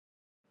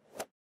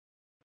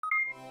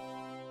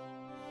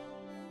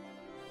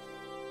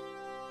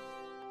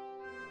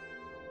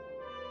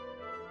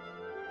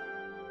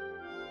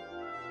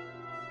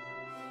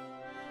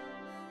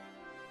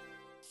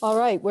All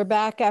right, we're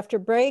back after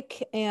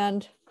break,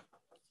 and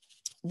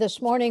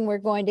this morning we're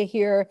going to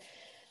hear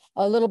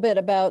a little bit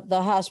about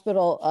the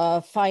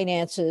hospital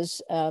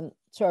finances,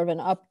 sort of an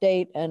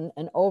update and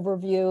an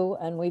overview.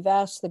 And we've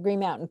asked the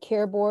Green Mountain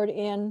Care Board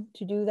in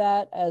to do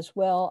that, as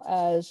well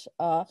as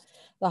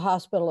the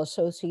Hospital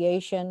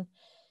Association.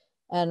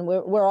 And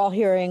we're all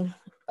hearing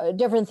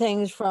different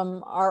things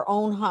from our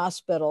own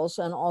hospitals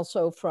and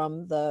also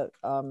from the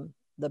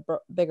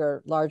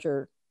bigger,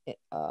 larger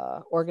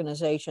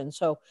organizations.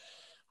 So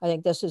I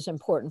think this is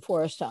important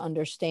for us to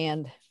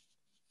understand,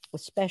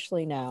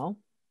 especially now,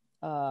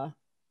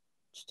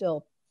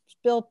 still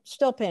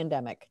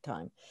pandemic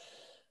time.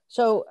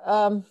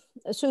 So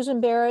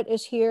Susan Barrett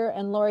is here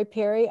and Lori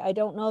Perry. Lori, I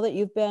don't know that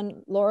you've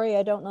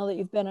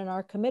been in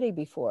our committee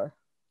before.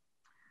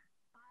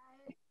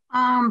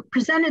 I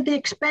presented the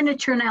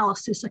expenditure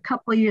analysis a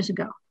couple of years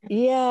ago.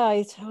 Yeah,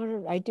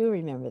 I do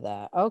remember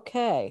that.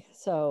 Okay,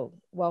 so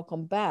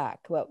welcome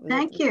back.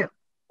 Thank you.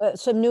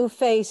 Some new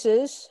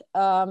faces,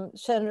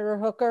 Senator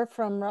Hooker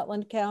from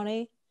Rutland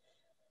County,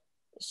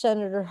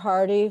 Senator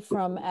Hardy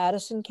from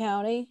Addison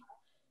County,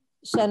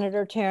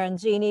 Senator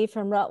Terenzini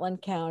from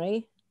Rutland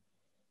County,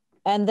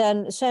 and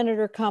then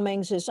Senator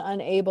Cummings is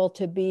unable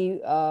to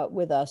be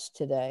with us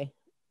today.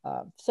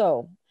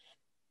 So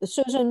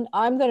Susan,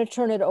 I'm going to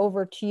turn it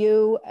over to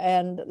you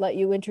and let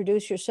you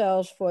introduce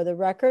yourselves for the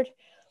record.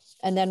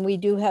 And then we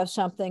do have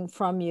something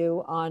from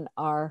you on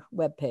our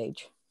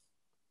webpage.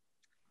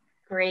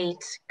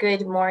 Great.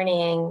 Good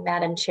morning,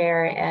 Madam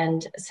Chair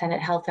and Senate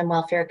Health and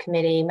Welfare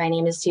Committee. My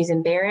name is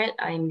Susan Barrett.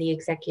 I'm the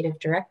Executive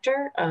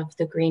Director of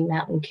the Green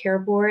Mountain Care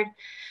Board.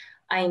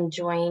 I'm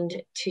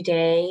joined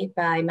today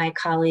by my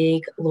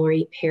colleague,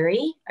 Lori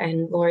Perry.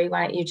 And Lori,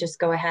 why don't you just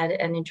go ahead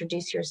and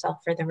introduce yourself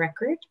for the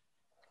record?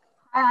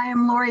 I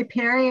am Lori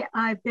Perry.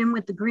 I've been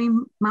with the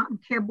Green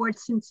Mountain Care Board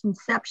since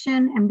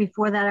inception, and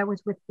before that I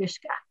was with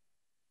BISCA.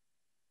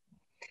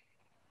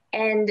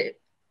 And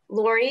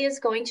Lori is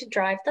going to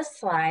drive the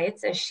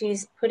slides. As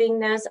she's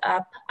putting those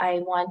up, I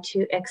want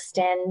to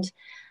extend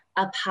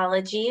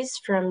apologies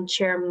from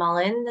Chair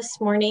Mullen this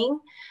morning.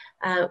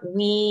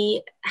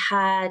 We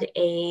had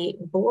a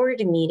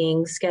board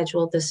meeting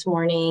scheduled this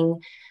morning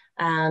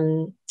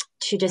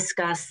to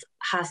discuss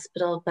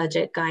hospital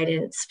budget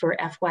guidance for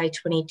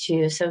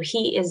FY22. So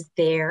he is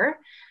there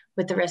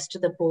with the rest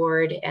of the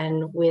board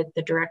and with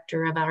the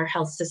director of our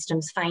health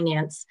systems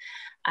finance.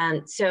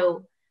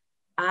 So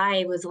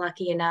I was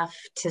lucky enough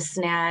to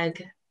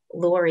snag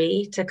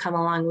Lori to come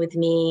along with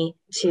me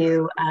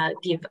to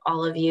give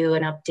all of you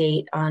an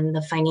update on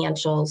the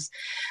financials.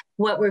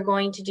 What we're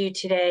going to do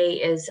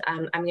today is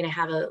I'm going to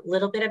have a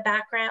little bit of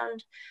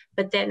background,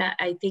 but then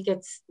I think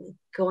it's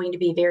going to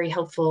be very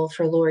helpful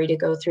for Lori to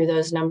go through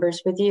those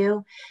numbers with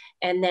you.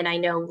 And then I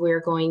know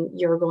you're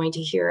going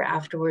to hear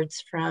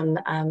afterwards from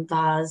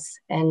Vaz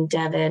and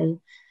Devin.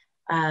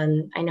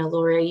 I know,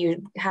 Lori, are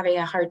you having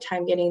a hard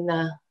time getting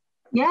the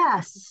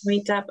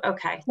link up?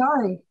 Okay.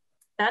 Sorry.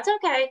 That's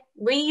okay.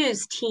 We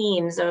use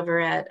Teams over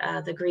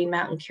at the Green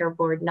Mountain Care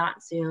Board,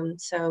 not Zoom.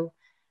 So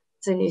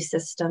it's a new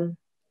system.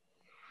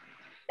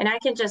 And I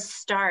can just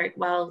start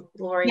while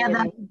Lori. Yeah,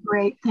 that's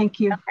great.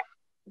 Thank you. Okay,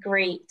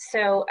 great.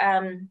 So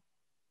let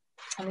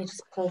me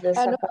just pull this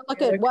and up.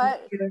 Look at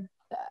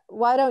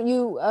why don't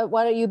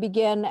you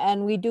begin?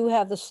 And we do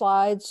have the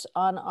slides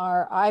on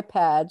our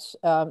iPads.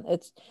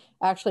 It's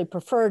actually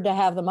preferred to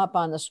have them up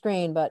on the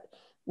screen, but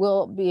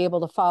we'll be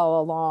able to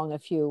follow along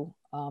if you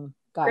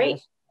guide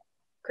us.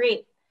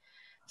 Great.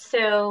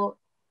 So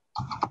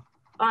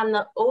on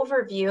the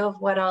overview of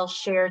what I'll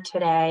share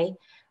today,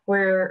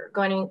 we're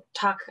going to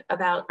talk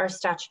about our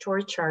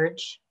statutory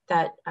charge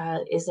that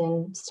is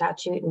in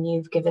statute and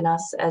you've given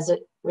us as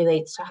it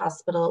relates to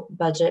hospital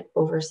budget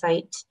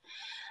oversight.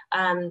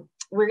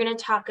 We're going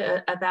to talk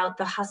about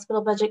the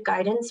hospital budget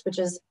guidance, which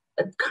is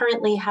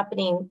currently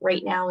happening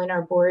right now in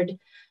our board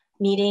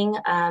meeting,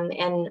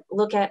 and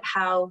look at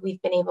how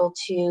we've been able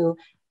to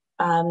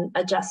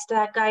adjust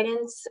that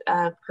guidance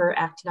per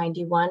Act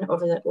 91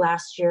 over the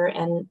last year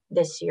and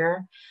this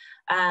year.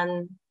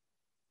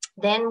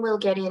 Then we'll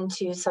get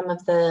into some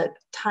of the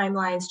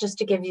timelines just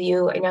to give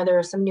you, I know there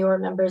are some newer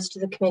members to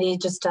the committee,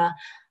 just a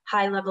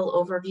high level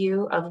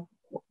overview of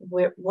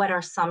what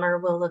our summer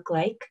will look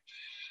like.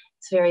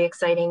 It's very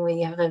exciting.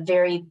 We have a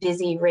very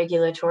busy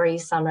regulatory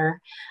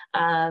summer.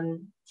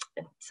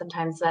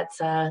 Sometimes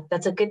that's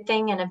a good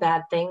thing and a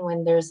bad thing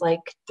when there's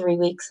like 3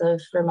 weeks of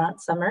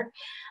Vermont summer.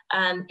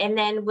 And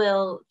then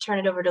we'll turn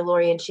it over to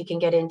Lori and she can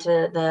get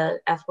into the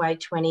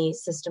FY20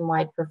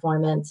 system-wide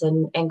performance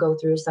and go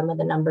through some of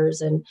the numbers.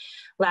 And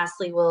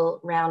lastly,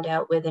 we'll round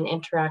out with an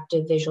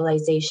interactive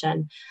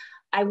visualization.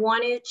 I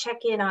want to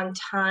check in on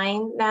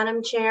time,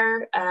 Madam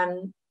Chair.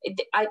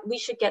 We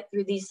should get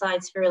through these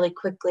slides fairly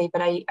quickly,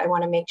 but I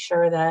want to make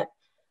sure that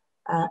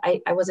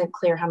I wasn't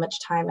clear how much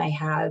time I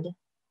had.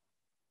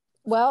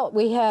 Well,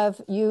 we have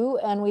you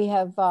and we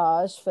have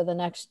Vaz for the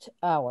next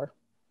hour.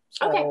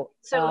 So, okay.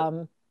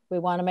 So we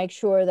want to make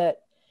sure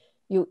that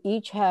you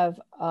each have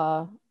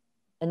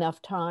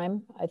enough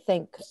time. I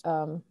think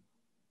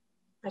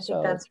I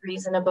think that's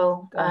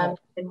reasonable. And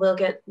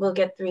we'll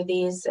get through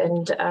these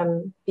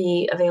and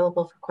be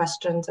available for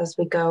questions as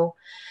we go.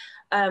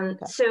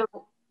 So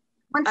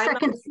one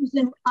second,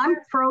 Susan, I'm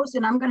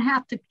frozen. I'm going to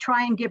have to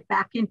try and get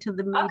back into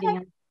the meeting.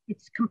 Okay.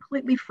 It's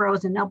completely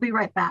frozen. I'll be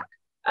right back.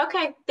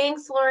 Okay,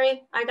 thanks,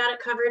 Lori. I got it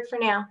covered for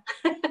now.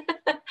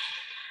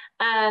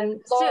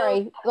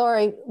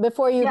 Lori,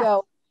 before you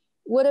go,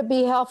 would it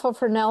be helpful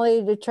for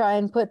Nellie to try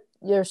and put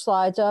your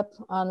slides up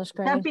on the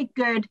screen? That'd be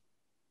good.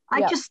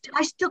 I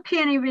still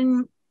can't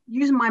even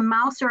use my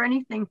mouse or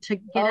anything to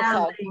get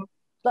out of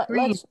the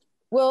screen.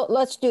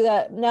 Let's do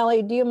that.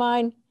 Nellie, do you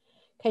mind?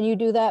 Can you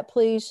do that,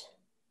 please?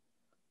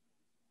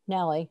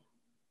 Nellie.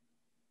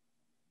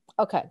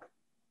 Okay.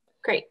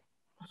 Great.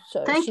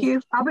 So thank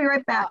you. I'll be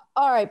right back.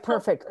 All right,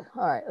 perfect.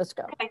 All right, let's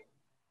go. Okay.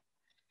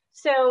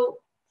 So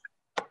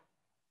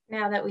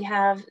now that we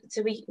have,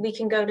 so we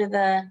can go to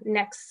the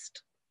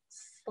next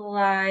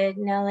slide,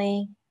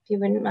 Nellie, if you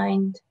wouldn't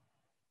mind.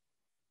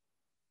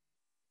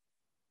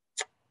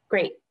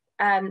 Great.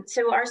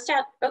 So our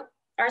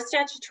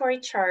statutory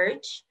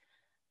charge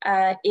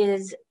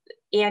is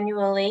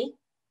annually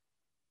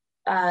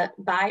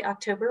by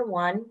October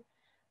 1.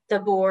 The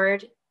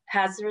board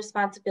has the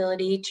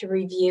responsibility to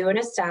review and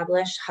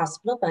establish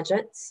hospital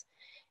budgets.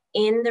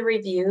 In the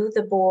review,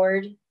 the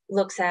board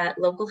looks at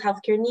local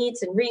healthcare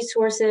needs and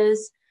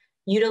resources,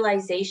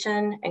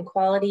 utilization and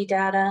quality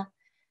data,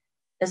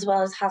 as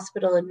well as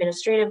hospital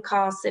administrative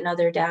costs and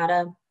other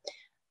data.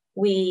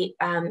 We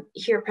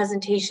hear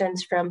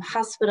presentations from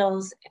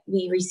hospitals.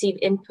 We receive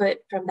input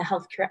from the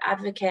healthcare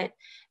advocate,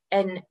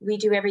 and we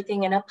do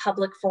everything in a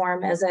public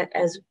forum, as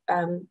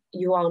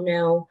you all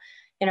know,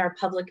 in our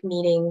public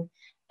meeting.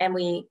 And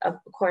we, of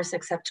course,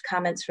 accept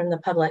comments from the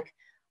public.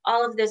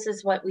 All of this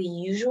is what we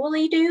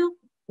usually do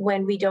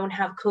when we don't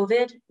have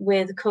COVID.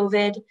 With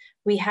COVID,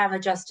 we have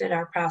adjusted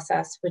our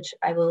process, which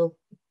I will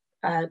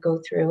go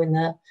through in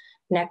the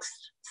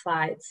next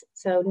slides.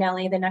 So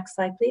Nellie, the next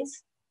slide,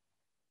 please.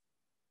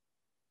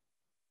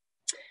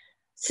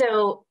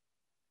 So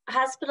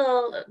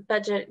hospital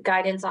budget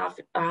guidance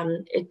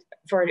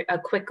for a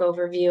quick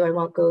overview, I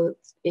won't go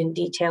in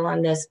detail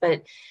on this,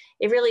 but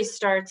it really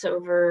starts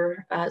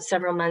over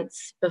several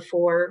months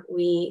before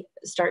we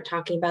start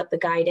talking about the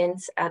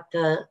guidance at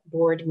the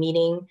board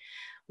meeting.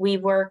 We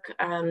work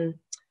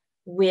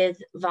with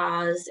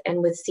VAs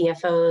and with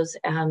CFOs.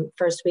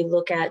 First, we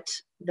look at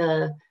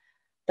the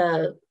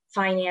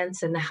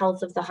finance and the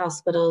health of the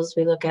hospitals.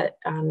 We look at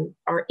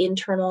our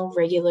internal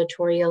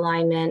regulatory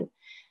alignment,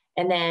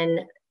 and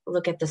then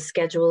look at the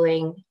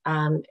scheduling,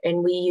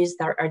 and we use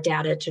our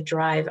data to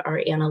drive our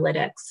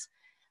analytics.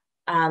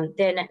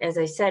 Then, as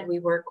I said, we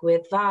work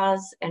with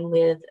VAs and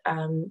with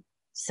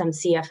some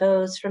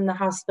CFOs from the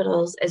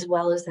hospitals, as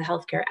well as the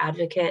healthcare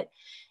advocate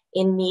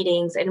in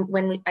meetings. And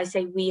when I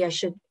say we, I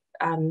should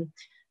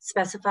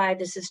specify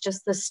this is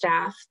just the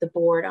staff. The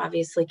board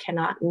obviously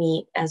cannot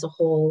meet as a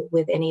whole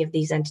with any of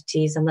these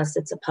entities unless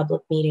it's a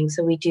public meeting.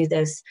 So we do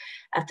this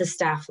at the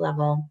staff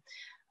level.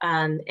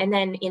 And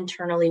then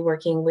internally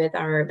working with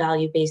our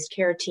value-based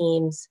care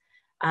teams,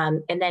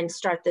 and then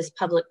start this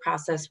public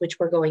process, which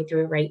we're going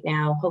through right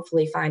now,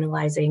 hopefully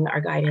finalizing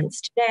our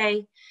guidance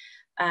today.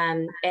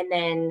 And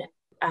then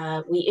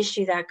we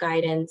issue that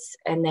guidance,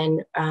 and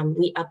then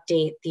we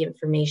update the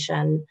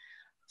information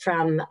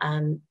from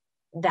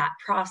that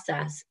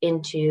process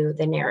into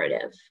the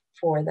narrative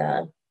for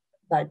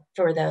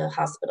the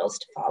hospitals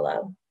to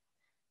follow.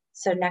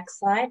 So next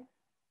slide.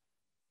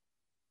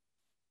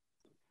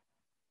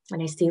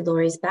 And I see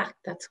Lori's back,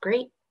 that's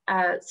great.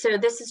 So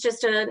this is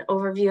just an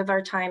overview of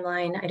our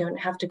timeline. I don't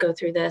have to go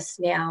through this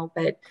now,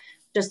 but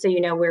just so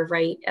you know, we're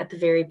right at the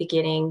very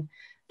beginning.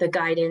 The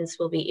guidance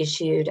will be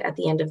issued at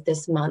the end of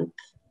this month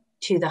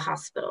to the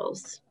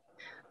hospitals.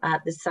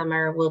 This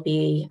summer we'll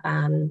be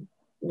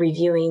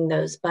reviewing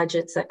those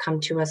budgets that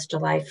come to us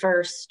July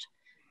 1st.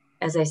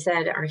 As I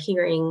said, our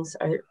hearings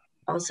are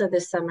also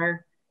this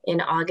summer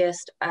in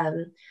August.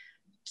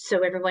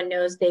 So everyone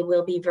knows they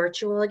will be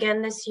virtual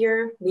again this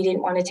year. We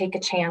didn't want to take a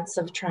chance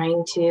of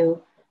trying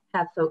to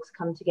have folks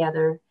come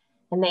together,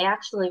 and they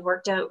actually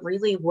worked out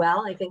really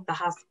well. I think the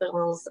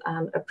hospitals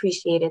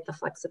appreciated the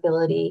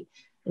flexibility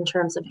in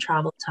terms of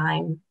travel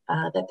time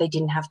that they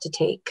didn't have to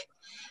take.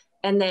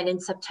 And then in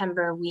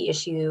September, we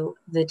issue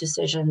the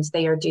decisions.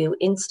 They are due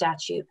in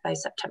statute by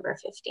September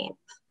 15th.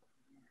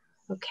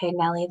 Okay,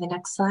 Nellie, the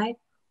next slide.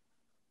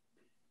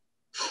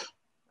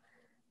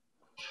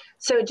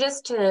 So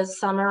just to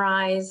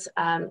summarize,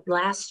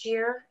 last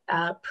year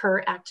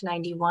per Act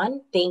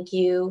 91, thank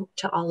you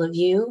to all of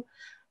you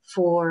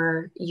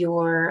for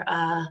your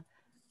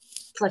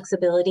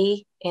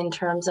flexibility in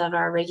terms of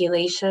our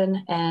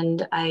regulation.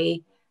 And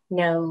I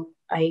know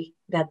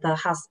that the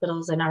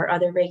hospitals and our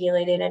other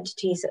regulated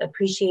entities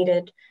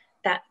appreciated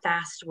that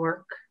fast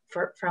work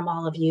from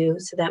all of you,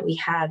 so that we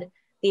had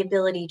the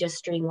ability to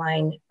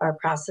streamline our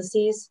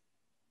processes.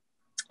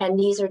 And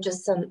these are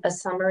just a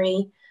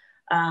summary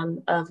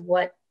of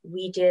what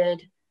we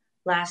did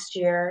last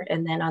year.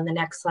 And then on the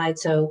next slide,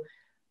 so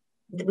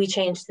we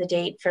changed the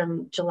date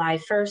from July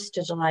 1st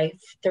to July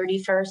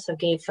 31st, so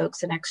gave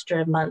folks an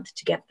extra month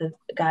to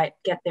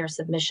get their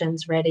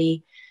submissions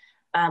ready.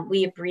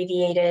 We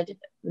abbreviated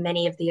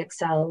many of the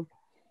Excel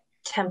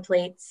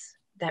templates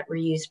that were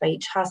used by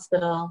each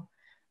hospital.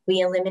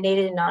 We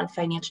eliminated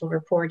non-financial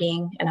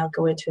reporting, and I'll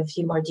go into a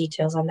few more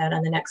details on that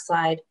on the next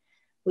slide.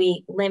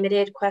 We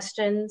limited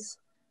questions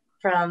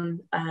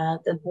from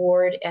the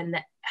board, and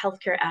the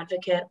healthcare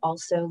advocate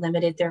also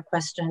limited their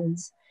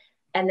questions.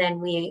 And then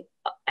we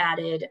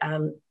added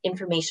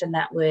information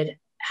that would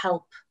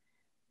help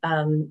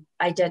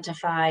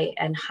identify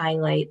and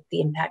highlight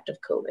the impact of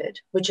COVID,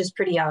 which is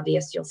pretty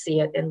obvious. You'll see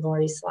it in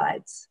Lori's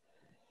slides.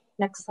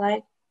 Next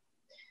slide.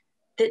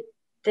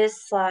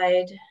 This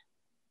slide,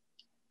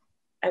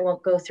 I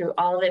won't go through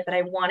all of it, but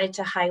I wanted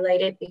to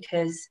highlight it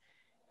because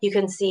you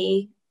can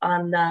see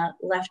on the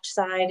left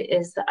side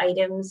is the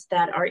items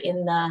that are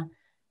in the,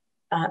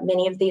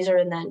 many of these are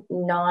in the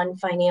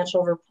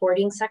non-financial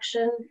reporting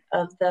section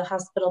of the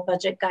hospital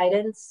budget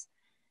guidance.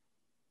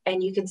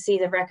 And you can see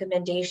the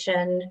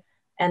recommendation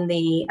and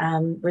the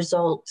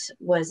result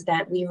was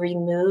that we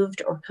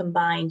removed or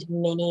combined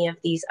many of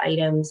these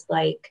items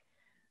like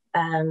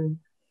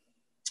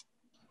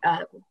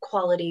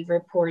quality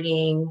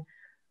reporting,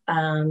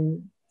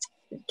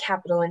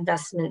 capital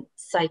investment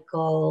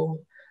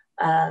cycle.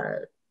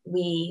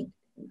 We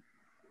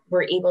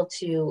were able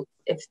to,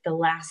 if the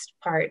last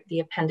part, the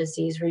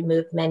appendices,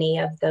 remove many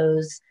of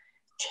those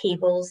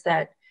tables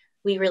that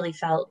we really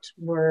felt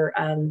were,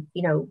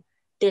 you know,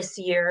 this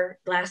year,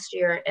 last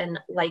year, and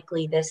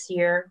likely this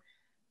year,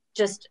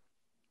 just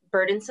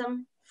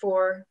burdensome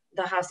for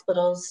the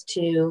hospitals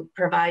to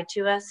provide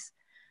to us.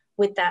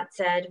 With that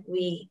said,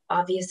 we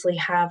obviously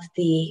have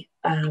the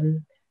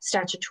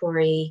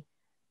statutory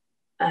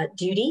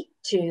duty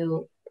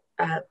to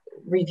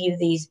review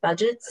these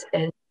budgets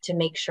and to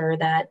make sure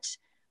that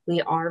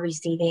we are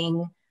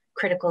receiving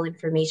critical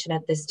information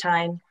at this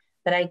time.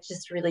 But I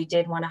just really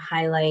did want to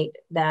highlight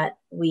that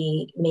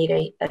we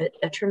made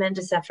a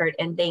tremendous effort,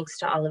 and thanks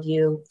to all of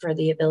you for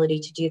the ability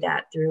to do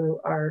that through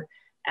our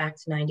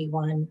Act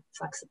 91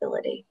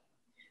 flexibility.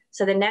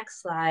 So the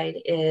next slide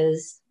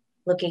is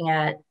looking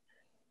at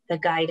the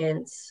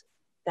guidance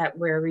that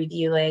we're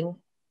reviewing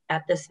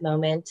at this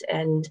moment.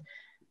 And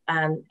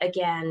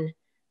again,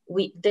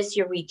 this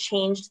year we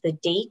changed the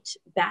date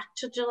back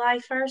to July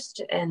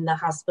 1st, and the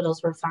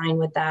hospitals were fine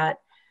with that.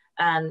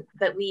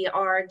 But we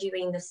are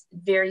doing this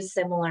very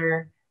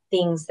similar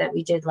things that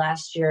we did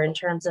last year in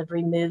terms of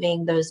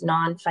removing those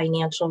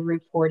non-financial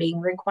reporting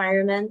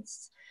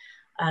requirements,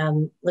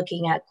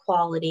 looking at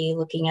quality,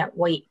 looking at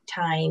wait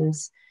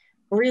times,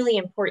 really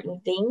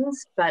important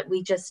things. But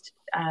we just,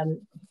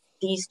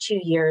 these 2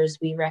 years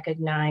we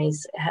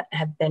recognize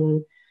have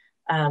been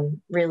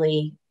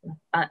really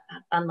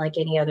unlike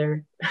any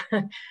other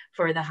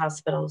for the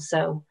hospital.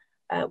 So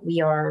we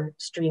are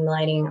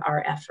streamlining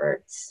our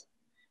efforts.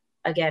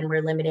 Again,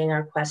 we're limiting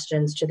our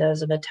questions to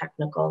those of a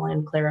technical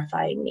and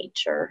clarifying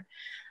nature.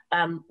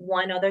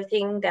 One other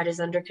thing that is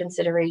under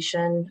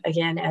consideration,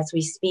 again, as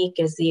we speak,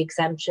 is the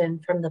exemption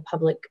from the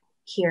public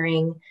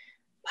hearing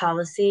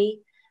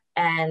policy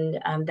and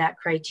that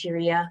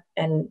criteria.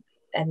 And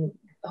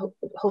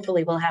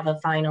hopefully we'll have a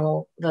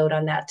final vote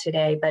on that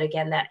today. But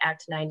again, that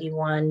Act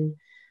 91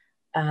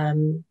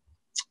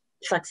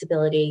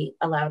 flexibility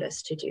allowed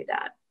us to do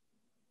that.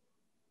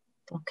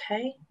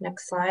 Okay,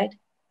 next slide.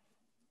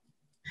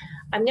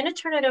 I'm going to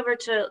turn it over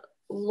to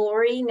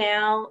Lori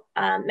now.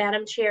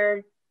 Madam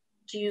Chair,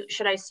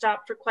 should I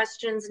stop for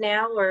questions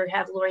now or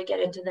have Lori get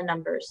into the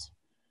numbers?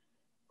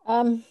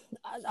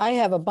 I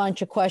have a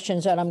bunch of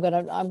questions and I'm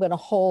gonna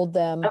hold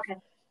them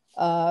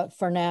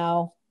for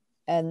now,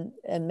 and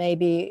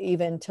maybe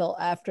even till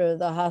after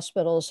the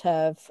hospitals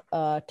have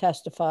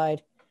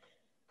testified.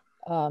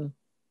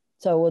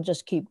 So we'll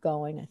just keep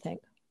going, I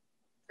think.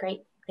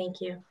 Great, thank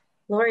you.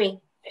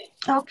 Lori.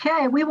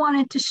 Okay, we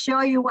wanted to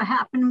show you what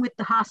happened with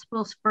the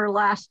hospitals for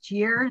last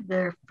year,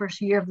 the first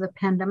year of the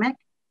pandemic.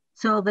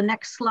 So the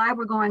next slide,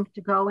 we're going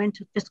to go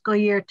into fiscal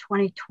year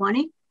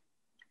 2020.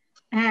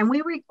 And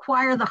we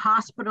require the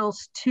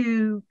hospitals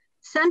to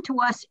send to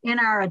us in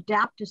our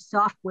adaptive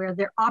software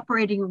their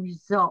operating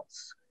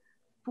results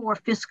for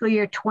fiscal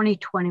year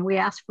 2020. We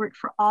ask for it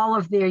for all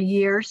of their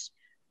years,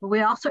 but we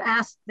also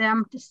ask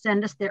them to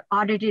send us their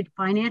audited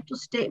financial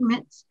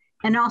statements,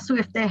 and also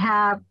if they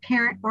have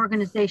parent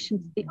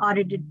organizations, the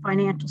audited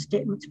financial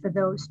statements for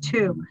those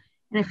too.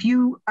 And if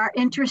you are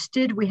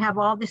interested, we have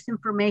all this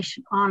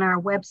information on our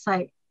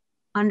website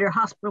under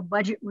Hospital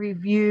Budget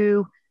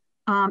Review,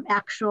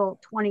 Actual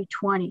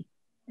 2020.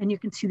 And you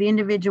can see the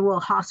individual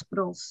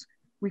hospitals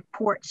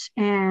reports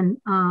and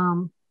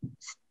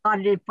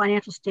audited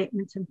financial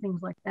statements and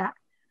things like that.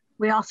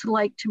 We also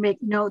like to make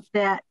note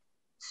that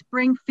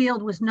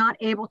Springfield was not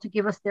able to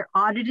give us their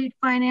audited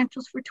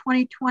financials for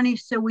 2020,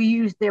 so we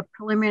used their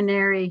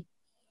preliminary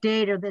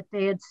data that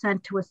they had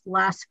sent to us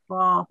last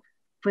fall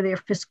for their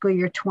fiscal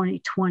year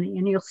 2020.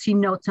 And you'll see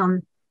notes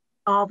on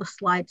all the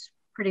slides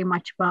pretty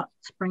much about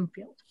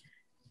Springfield.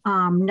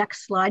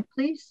 Next slide,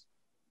 please.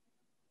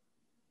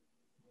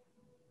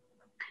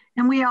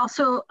 And we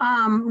also,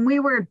 we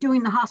were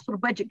doing the hospital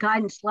budget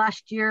guidance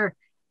last year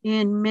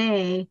in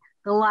May.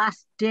 The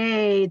last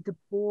day, the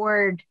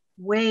board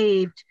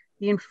waived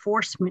the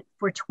enforcement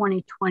for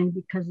 2020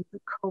 because of the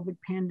COVID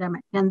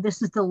pandemic. And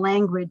this is the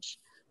language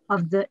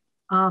of the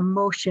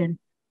motion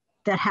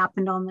that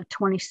happened on the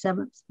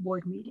 27th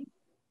board meeting.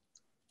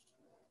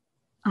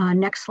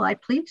 Next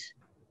slide, please.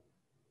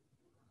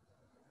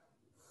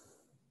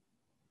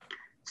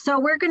 So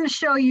we're going to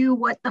show you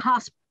what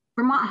the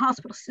Vermont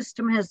hospital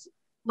system has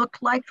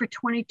looked like for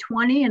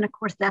 2020. And of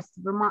course, that's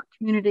the Vermont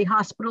Community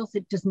Hospitals.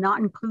 It does not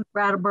include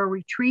Brattleboro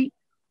Retreat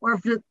or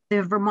the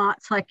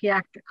Vermont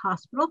Psychiatric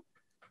Hospital.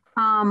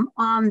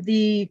 On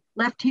the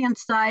left-hand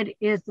side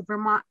is the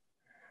Vermont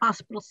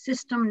hospital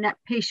system, net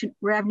patient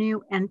revenue,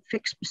 and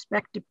fixed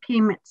prospective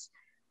payments,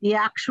 the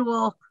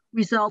actual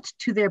results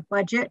to their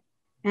budget.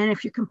 And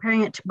if you're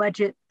comparing it to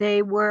budget,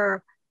 they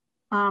were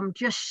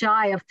just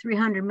shy of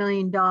 $300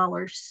 million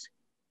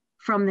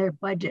from their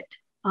budget,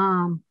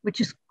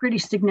 which is pretty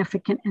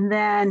significant. And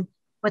then,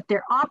 but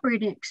their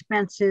operating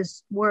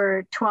expenses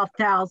were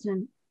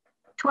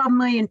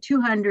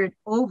 $12,200,000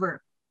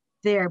 over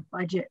their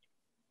budget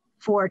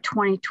for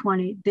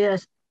 2020.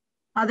 This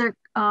other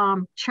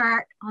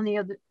chart on the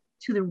other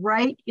to the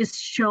right is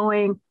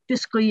showing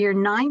fiscal year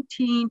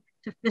 19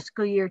 to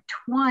fiscal year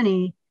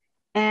 20,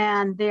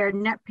 and their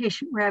net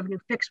patient revenue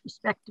fixed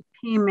prospective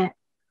payment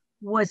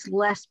was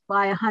less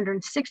by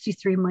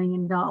 $163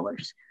 million,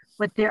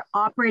 but their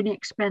operating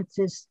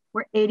expenses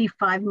were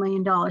 $85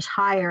 million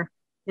higher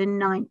than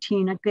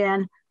 19.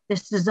 Again,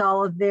 this is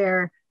all of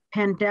their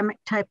pandemic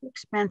type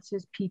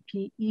expenses,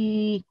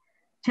 PPE,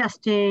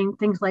 testing,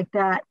 things like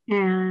that,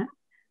 and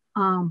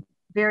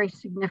very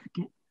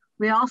significant.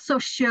 We also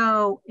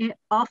show it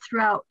all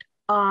throughout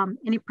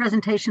any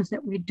presentations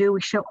that we do,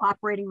 we show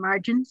operating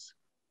margins.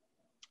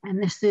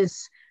 And this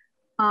is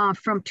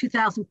from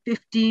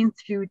 2015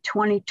 through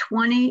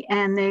 2020.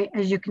 And they,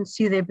 as you can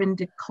see, they've been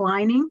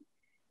declining.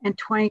 And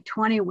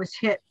 2020 was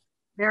hit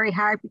very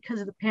hard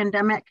because of the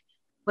pandemic,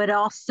 but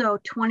also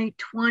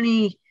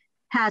 2020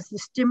 has the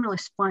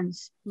stimulus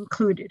funds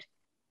included.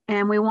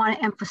 And we want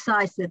to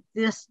emphasize that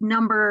this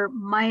number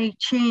might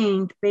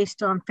change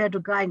based on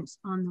federal guidance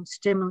on those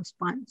stimulus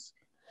funds.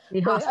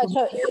 So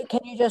can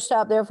you just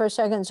stop there for a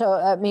second? So,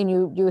 I mean,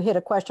 you hit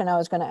a question I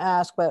was going to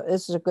ask, but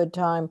this is a good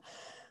time.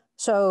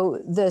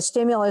 So the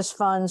stimulus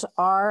funds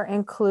are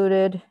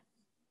included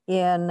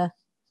in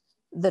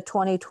the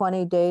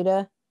 2020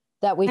 data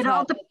that we've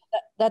had,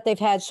 that they've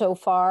had so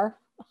far?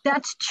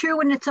 That's true.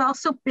 And it's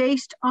also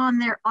based on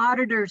their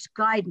auditor's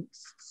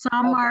guidance.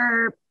 Some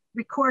are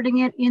recording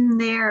it in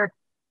their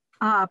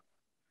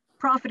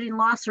profit and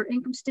loss or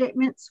income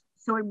statements.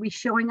 So it'd be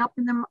showing up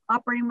in the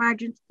operating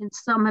margins, and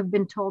some have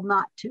been told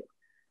not to.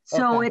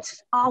 So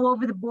it's all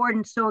over the board.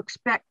 And so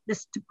expect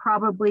this to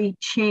probably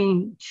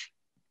change.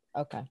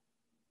 Okay.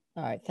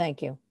 All right.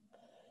 Thank you.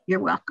 You're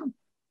welcome.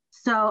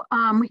 So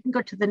we can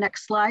go to the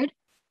next slide.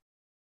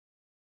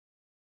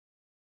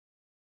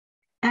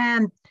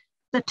 And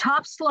the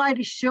top slide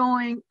is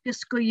showing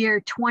fiscal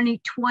year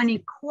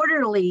 2020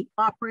 quarterly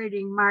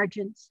operating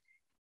margins.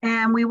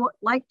 And we would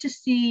like to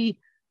see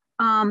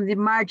the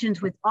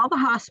margins with all the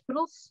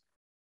hospitals,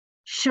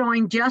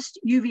 showing just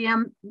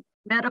UVM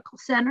Medical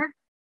Center,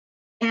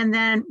 and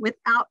then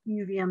without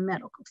UVM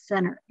Medical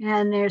Center.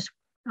 And there's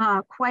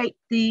quite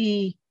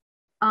the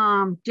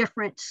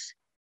difference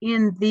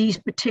in these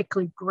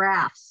particular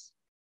graphs.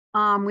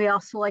 We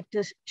also like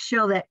to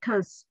show that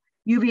because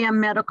UVM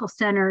Medical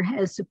Center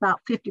has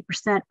about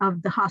 50%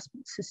 of the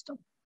hospital system.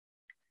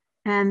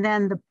 And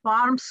then the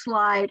bottom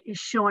slide is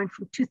showing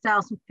from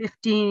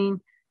 2015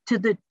 to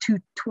the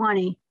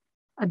 2020,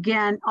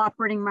 again,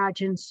 operating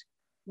margins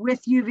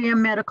with UVM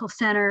Medical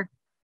Center,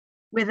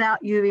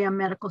 without UVM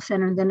Medical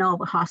Center, and then all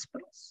the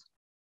hospitals.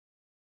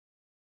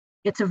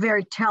 It's a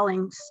very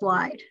telling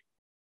slide.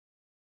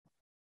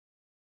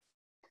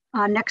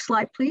 Next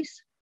slide,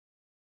 please.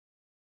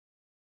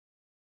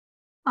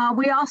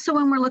 We also,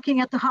 when we're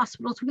looking at the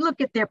hospitals, we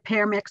look at their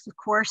payer mix, of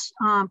course,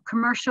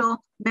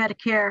 commercial,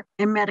 Medicare,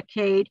 and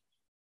Medicaid.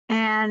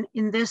 And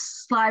in this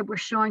slide, we're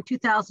showing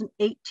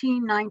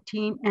 2018,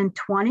 19, and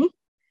 20.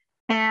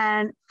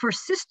 And for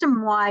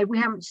system-wide, we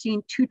haven't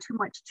seen too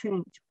much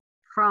change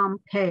from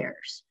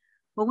payers.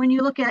 But when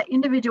you look at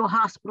individual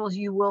hospitals,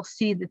 you will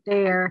see that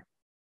they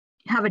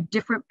have a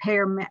different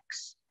payer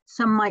mix.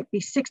 Some might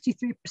be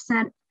 63%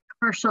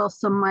 commercial,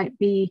 some might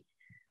be,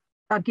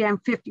 again,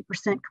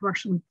 50%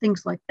 commercial, and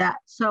things like that.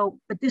 So,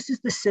 but this is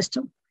the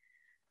system.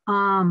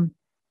 And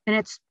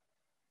it's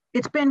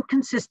been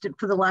consistent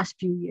for the last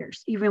few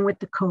years, even with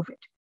the COVID.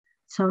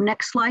 So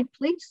next slide,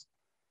 please.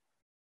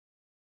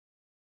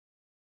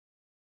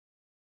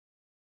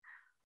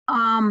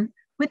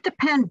 With the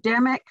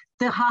pandemic,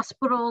 the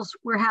hospitals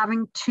were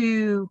having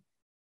to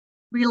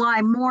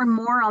rely more and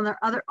more on their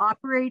other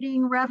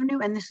operating revenue,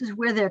 and this is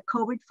where their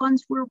COVID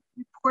funds were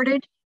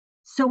reported.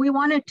 So we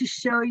wanted to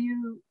show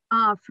you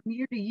from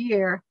year to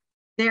year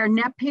their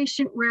net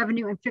patient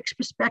revenue and fixed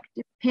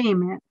prospective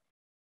payment,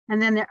 and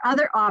then their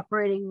other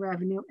operating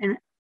revenue. And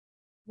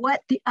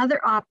what the other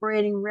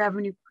operating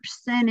revenue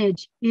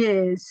percentage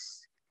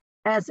is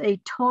as a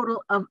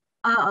total of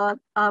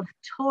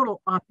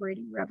total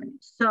operating revenue.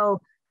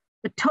 So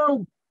the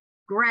total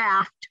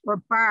graph or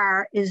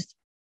bar is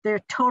their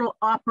total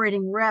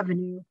operating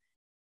revenue.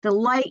 The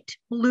light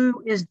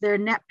blue is their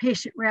net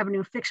patient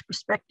revenue, fixed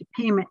prospective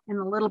payment, and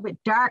a little bit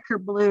darker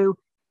blue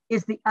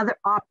is the other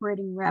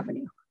operating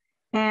revenue.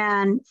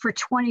 And for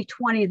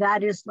 2020,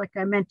 that is, like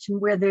I mentioned,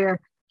 where their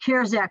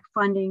CARES Act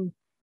funding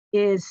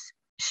is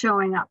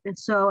showing up. And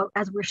so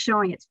as we're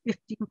showing, it's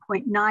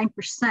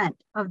 15.9%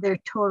 of their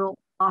total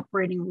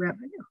operating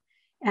revenue.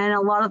 And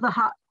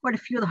quite a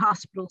few of the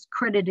hospitals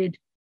credited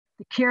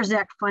the CARES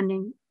Act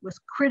funding was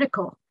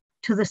critical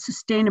to the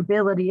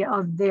sustainability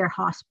of their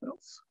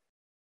hospitals.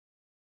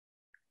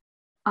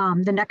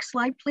 The next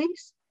slide,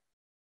 please.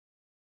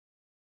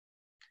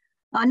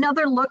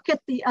 Another look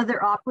at the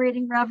other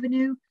operating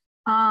revenue.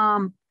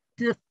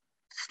 The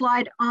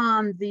slide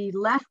on the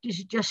left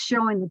is just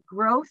showing the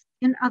growth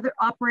in other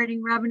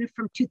operating revenue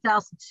from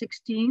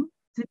 2016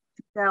 to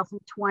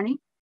 2020.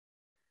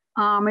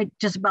 It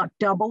just about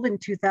doubled in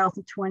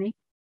 2020.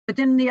 But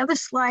then the other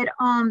slide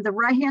on the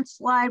right-hand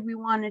side,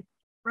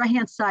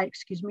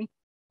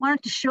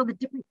 wanted to show the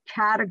different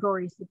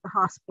categories that the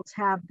hospitals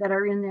have that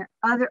are in their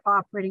other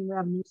operating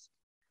revenues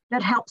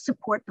that help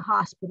support the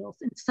hospitals.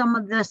 And some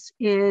of this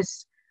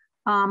is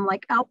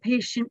like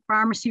outpatient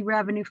pharmacy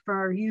revenue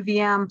for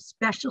UVM,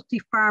 specialty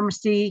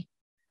pharmacy.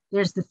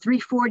 There's the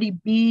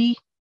 340B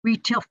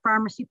retail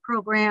pharmacy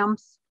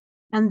programs.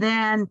 And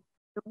then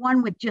the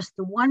one with just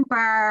the one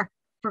bar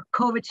for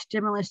COVID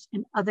stimulus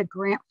and other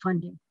grant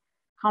funding,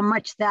 how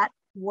much that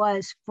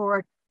was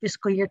for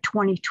fiscal year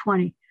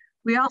 2020.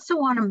 We also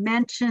want to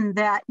mention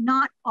that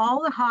not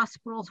all the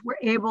hospitals were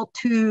able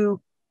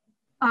to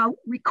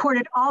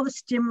recorded all the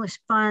stimulus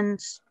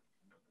funds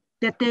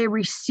that they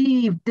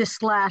received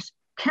this last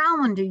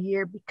calendar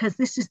year because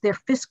this is their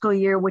fiscal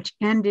year, which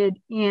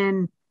ended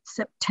in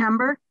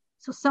September.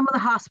 So some of the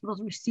hospitals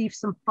received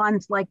some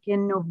funds like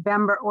in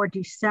November or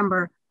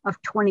December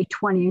of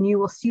 2020, and you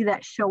will see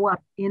that show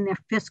up in their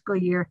fiscal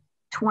year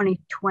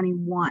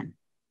 2021.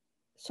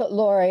 So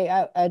Lori,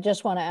 I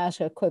just want to ask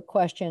a quick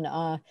question.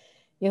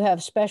 You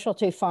have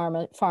specialty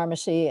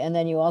pharmacy, and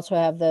then you also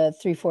have the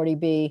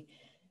 340B.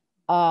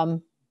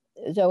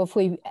 So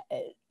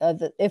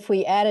if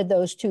we added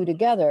those two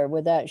together,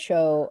 would that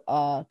show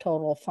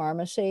total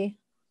pharmacy?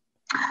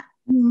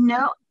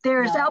 No,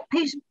 there's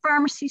outpatient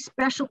pharmacy,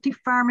 specialty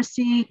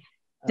pharmacy,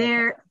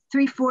 there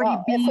 340B.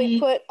 Well, if we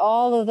put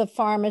all of the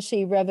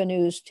pharmacy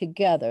revenues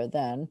together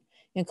then,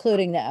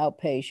 including the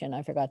outpatient,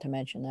 I forgot to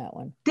mention that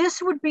one.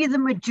 This would be the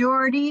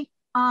majority,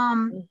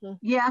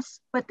 yes,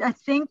 but I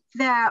think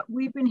that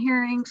we've been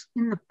hearing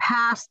in the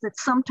past that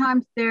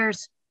sometimes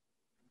there's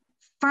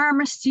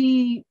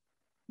pharmacy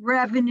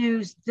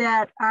revenues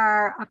that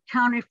are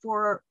accounted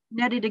for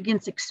netted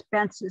against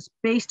expenses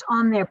based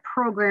on their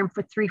program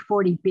for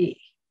 340B.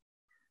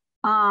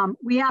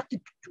 We have to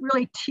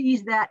really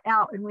tease that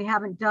out, and we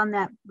haven't done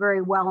that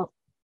very well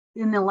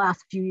in the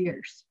last few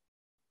years.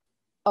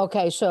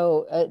 Okay,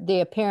 so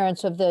the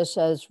appearance of this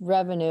as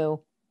revenue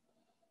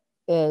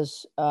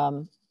is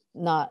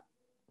not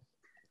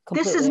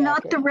completely This is not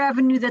accurate. the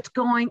revenue that's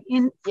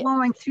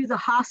flowing through the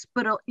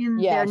hospital in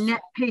their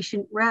net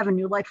patient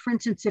revenue. Like for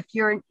instance, if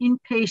you're an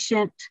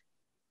inpatient,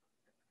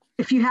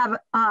 if you're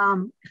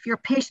a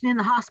patient in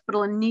the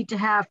hospital and need to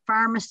have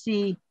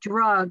pharmacy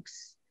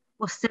drugs,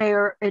 we'll say,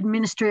 or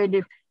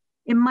administrative,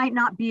 it might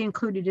not be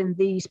included in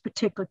these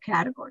particular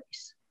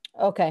categories.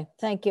 Okay,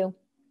 thank you.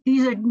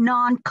 These are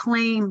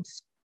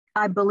non-claims,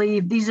 I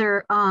believe. These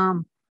are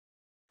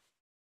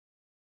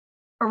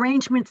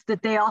arrangements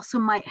that they also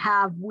might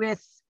have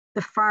with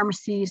the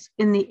pharmacies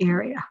in the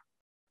area.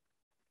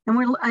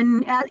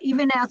 And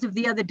even as of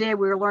the other day,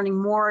 we were learning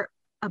more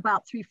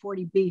about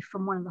 340B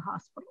from one of the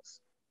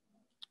hospitals.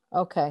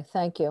 Okay,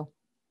 thank you.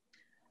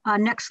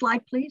 Next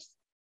slide, please.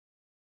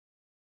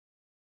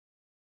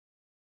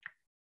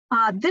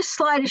 This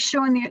slide is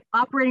showing the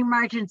operating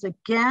margins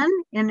again,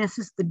 and this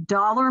is the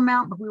dollar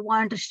amount, but we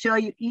wanted to show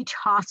you each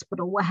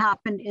hospital, what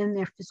happened in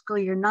their fiscal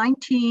year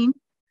 19,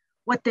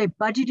 what they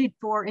budgeted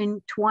for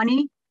in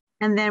 20,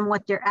 and then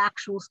what their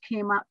actuals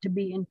came out to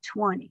be in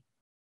 20.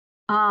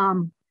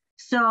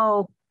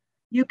 So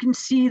you can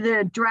see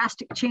the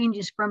drastic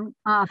changes from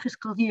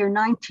fiscal year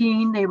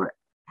 19. They were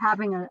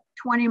having a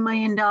 $20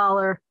 million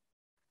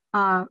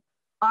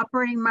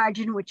operating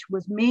margin, which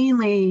was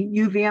mainly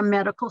UVM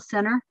Medical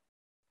Center.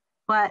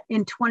 But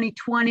in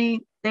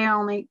 2020, they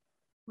only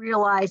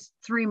realized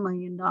 $3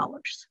 million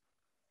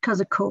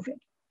because of COVID.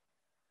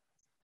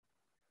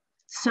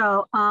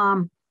 So,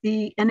 and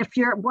if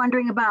you're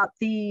wondering about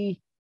the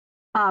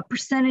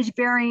percentage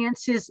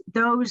variances,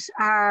 those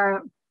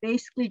are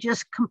basically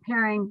just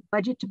comparing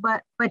budget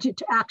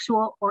to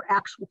actual or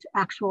actual to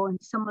actual. And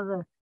some of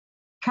the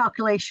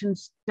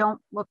calculations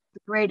don't look the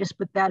greatest,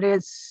 but that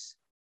is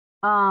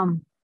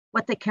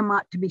what they came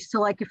out to be. So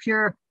like if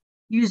you're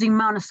using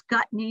Mount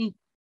Scottney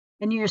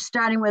and you're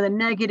starting with a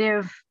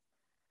negative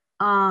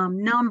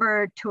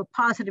number to a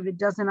positive, it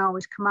doesn't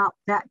always come out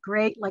that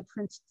great. Like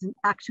for instance,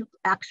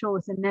 actual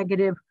is a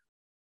negative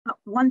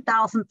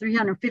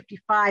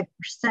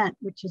 1,355%,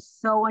 which is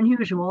so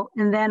unusual.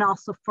 And then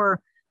also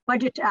for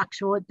budget to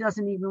actual, it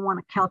doesn't even want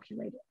to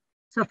calculate it.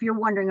 So if you're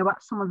wondering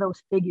about some of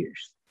those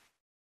figures.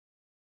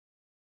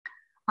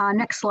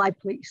 Next slide,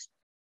 please.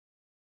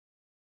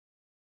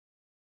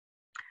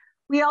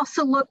 We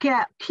also look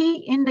at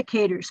key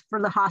indicators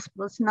for the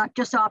hospital. It's not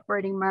just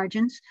operating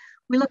margins.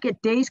 We look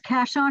at days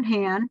cash on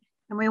hand,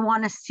 and we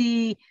want to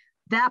see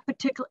that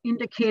particular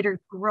indicator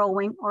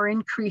growing or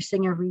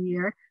increasing every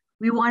year.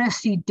 We want to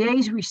see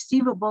days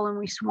receivable, and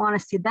we want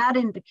to see that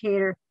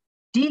indicator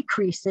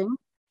decreasing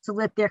so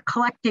that they're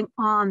collecting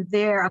on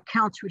their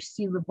accounts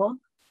receivable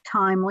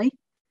timely.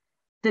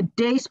 The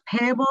days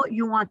payable,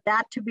 you want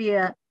that to be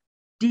a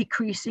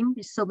decreasing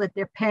so that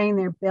they're paying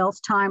their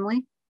bills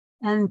timely.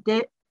 And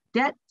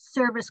debt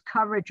service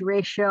coverage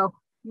ratio,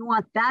 you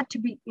want that to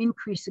be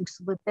increasing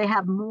so that they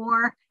have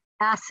more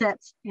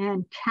assets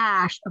and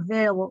cash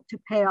available to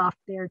pay off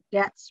their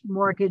debts,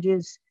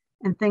 mortgages,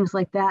 and things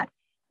like that.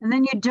 And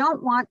then you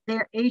don't want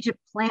their age of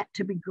plant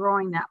to be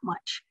growing that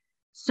much.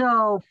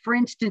 So for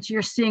instance,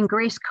 you're seeing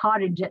Grace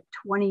Cottage at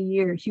 20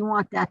 years. You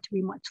want that to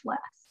be much less.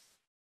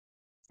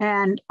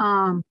 And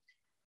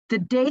the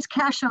days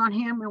cash on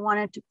hand we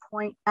wanted to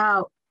point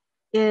out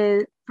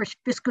is for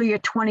fiscal year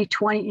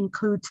 2020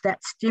 includes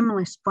that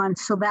stimulus fund.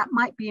 So that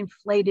might be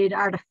inflated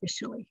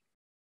artificially.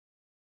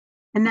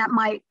 And that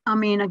might,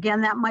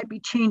 again, that might be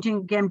changing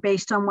again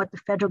based on what the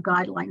federal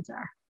guidelines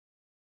are.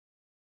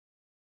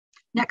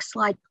 Next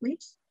slide,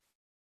 please.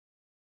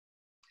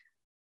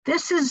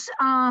 This is,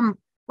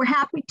 we're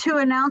happy to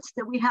announce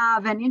that we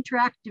have an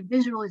interactive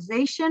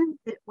visualization.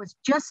 It was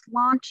just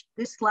launched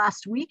this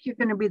last week. You're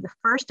going to be the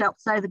first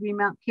outside of the Green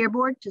Mountain Care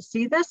Board to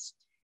see this.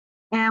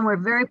 And we're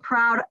very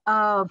proud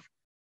of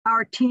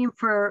our team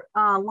for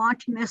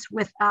launching this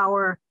with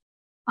our,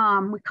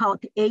 we call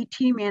it the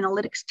A-team,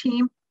 analytics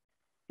team.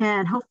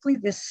 And hopefully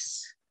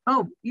this,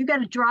 oh, you got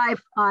to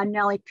drive,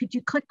 Nellie. Could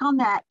you click on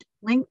that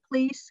link,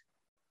 please?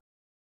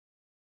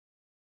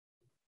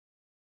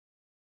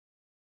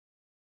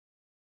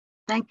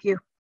 Thank you.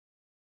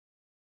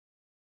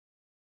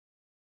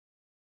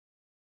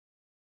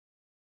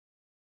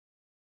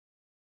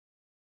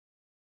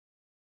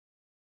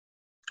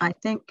 I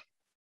think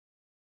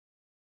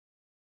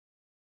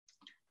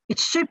it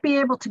should be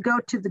able to go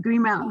to the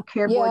Green Mountain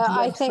Care Board's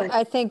website.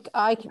 I think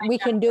we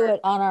can do it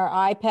on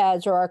our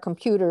iPads or our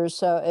computers,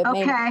 so it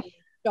may not be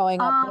showing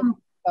up,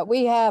 but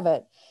we have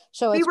it.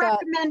 So we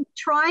recommend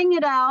trying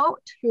it out.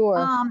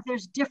 Sure.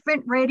 There's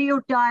different radio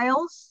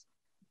dials,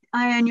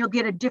 and you'll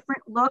get a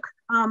different look.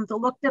 The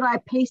look that I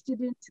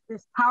pasted into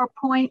this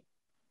PowerPoint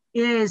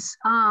is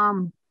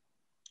the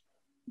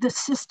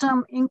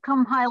system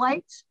income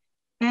highlights.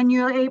 And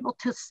you're able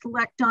to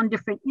select on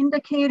different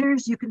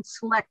indicators. You can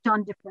select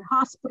on different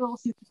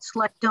hospitals. You can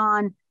select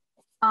on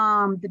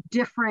the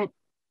different,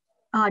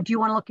 do you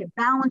want to look at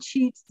balance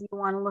sheets? Do you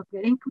want to look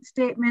at income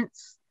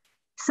statements?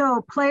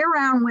 So play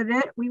around with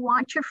it. We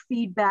want your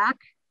feedback.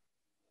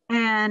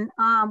 And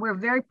we're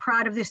very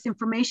proud of this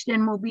information,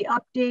 and we'll be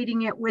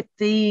updating it with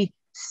the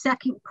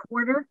second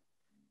quarter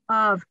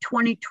of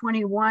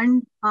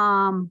 2021,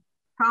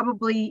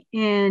 probably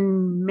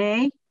in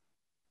May,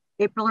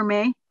 April or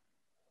May.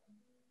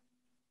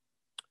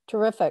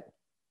 Terrific.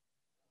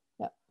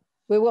 Yeah,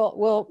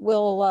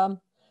 we'll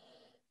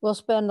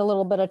spend a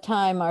little bit of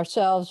time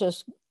ourselves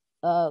just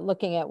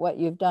looking at what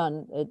you've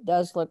done. It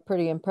does look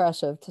pretty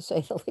impressive, to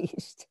say the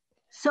least.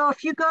 So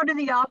if you go to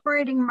the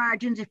operating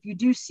margins, if you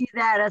do see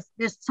that, as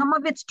there's some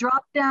of it's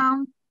drop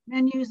down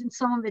menus and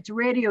some of it's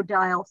radio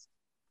dials,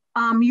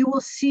 you will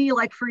see,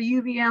 like for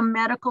UVM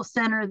Medical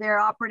Center, their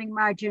operating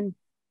margin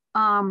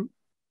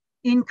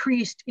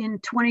increased in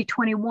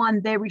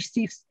 2021. They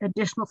received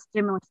additional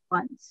stimulus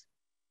funds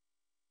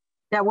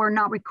that were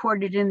not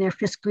recorded in their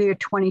fiscal year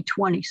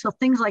 2020. So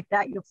things like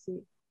that you'll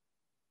see.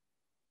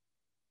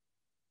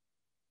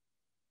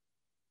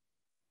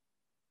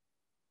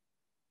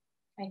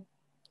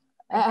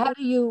 How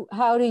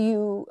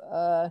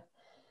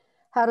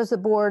does the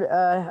board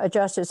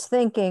adjust its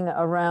thinking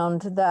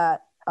around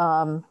that,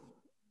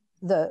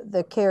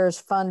 the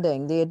CARES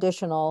funding, the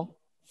additional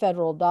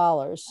federal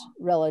dollars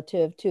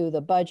relative to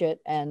the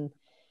budget and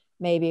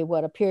maybe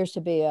what appears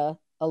to be a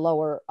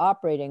lower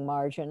operating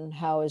margin?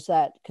 How is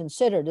that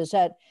considered? Is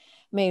that,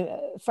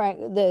 Frank,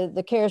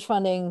 the CARES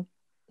funding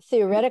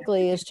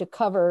theoretically is to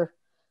cover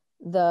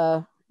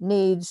the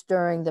needs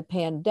during the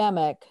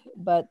pandemic,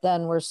 but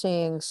then we're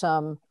seeing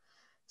some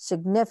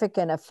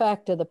significant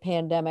effect of the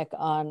pandemic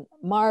on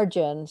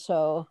margin.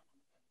 So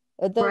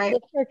the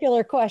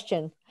circular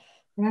question.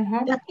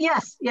 Mm-hmm.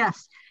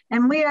 Yes.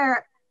 And we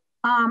are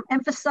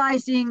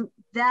emphasizing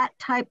that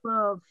type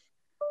of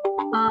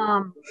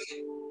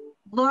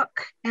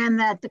look, and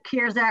that the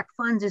CARES Act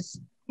funds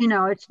is,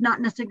 it's not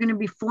necessarily going to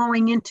be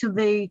flowing into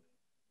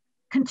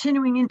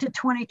continuing into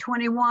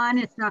 2021.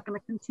 It's not going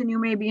to continue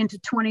maybe into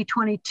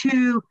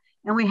 2022.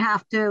 And we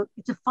have to,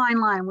 it's a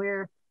fine line.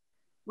 We're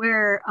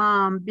we're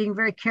being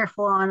very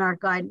careful on our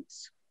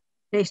guidance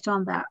based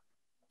on that.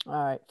 All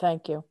right,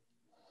 thank you.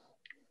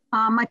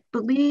 I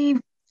believe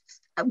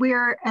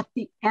we're at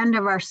the end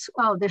of our,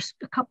 oh, there's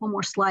a couple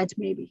more slides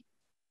maybe.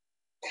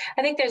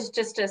 I think there's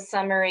just a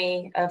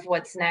summary of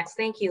what's next.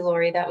 Thank you,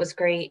 Lori, that was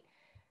great.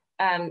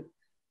 And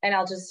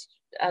I'll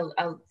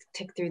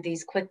tick through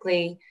these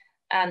quickly.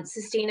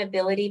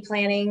 Sustainability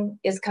planning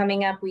is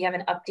coming up. We have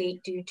an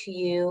update due to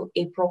you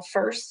April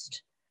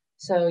 1st.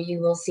 So you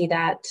will see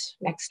that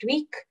next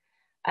week.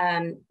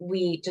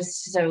 We,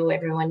 just so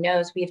everyone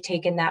knows, we have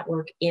taken that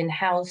work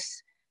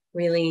in-house.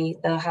 Really,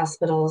 the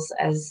hospitals,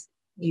 as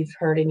you've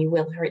heard and you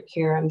will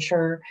hear, I'm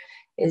sure,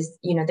 is,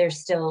 they're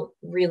still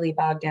really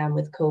bogged down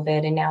with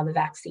COVID and now the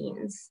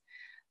vaccines.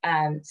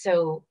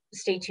 So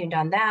stay tuned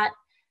on that.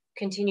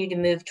 Continue to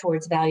move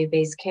towards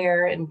value-based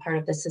care, and part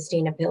of the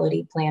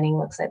sustainability planning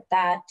looks at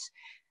that.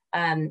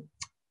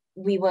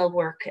 We will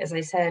work, as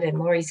I said, and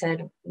Lori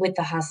said, with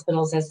the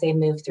hospitals as they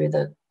move through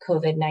the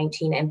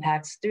COVID-19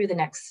 impacts through the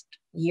next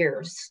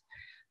years.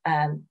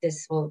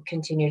 This will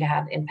continue to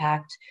have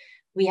impact.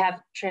 We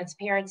have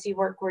transparency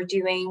work we're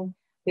doing.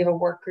 We have a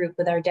work group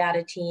with our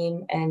data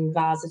team, and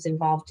Vaz is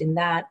involved in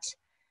that.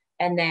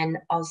 And then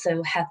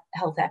also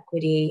health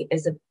equity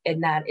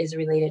and that is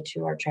related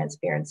to our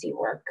transparency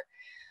work.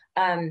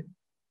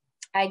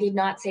 I did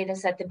not say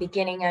this at the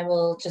beginning. I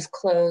will just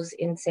close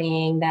in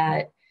saying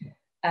that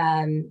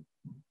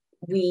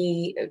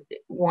we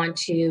want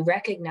to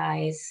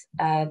recognize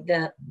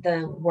the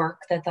work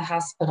that the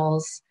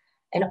hospitals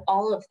and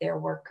all of their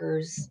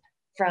workers,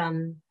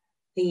 from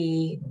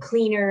the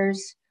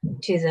cleaners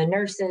to the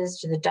nurses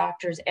to the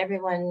doctors,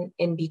 everyone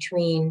in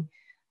between,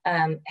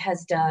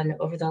 has done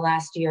over the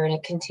last year, and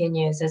it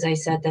continues. As I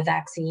said, the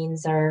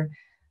vaccines are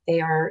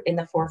in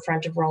the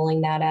forefront of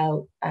rolling that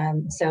out.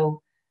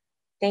 So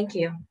thank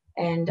you.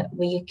 And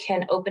we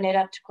can open it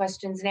up to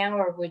questions now,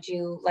 or would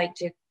you like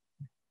to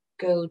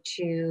go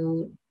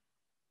to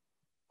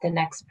the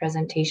next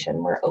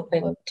presentation? We're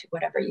open to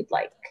whatever you'd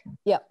like.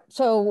 Yeah,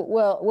 so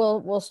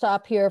we'll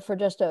stop here for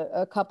just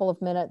a couple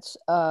of minutes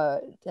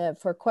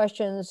for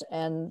questions,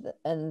 and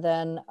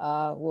then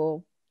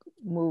we'll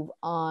move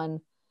on.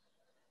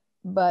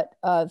 But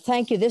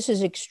thank you. This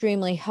is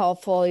extremely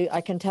helpful.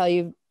 I can tell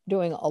you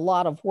doing a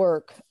lot of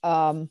work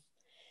on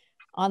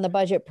the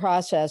budget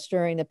process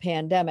during the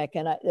pandemic.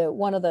 And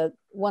one of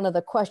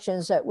the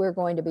questions that we're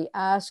going to be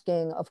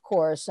asking, of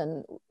course,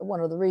 and one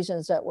of the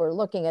reasons that we're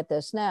looking at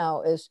this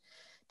now, is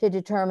to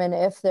determine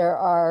if there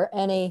are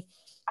any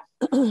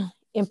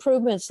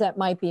improvements that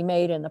might be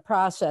made in the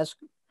process.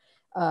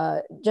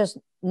 Just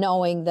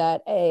knowing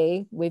that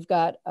we've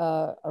got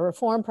a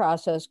reform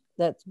process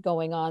that's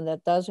going on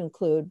that does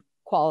include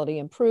quality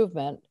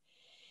improvement,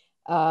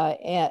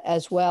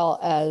 as well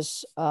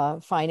as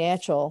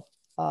financial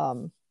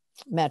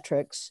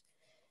metrics.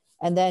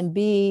 And then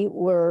B,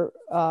 we're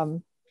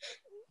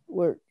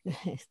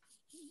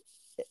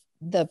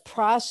the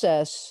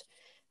process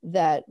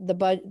that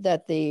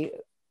the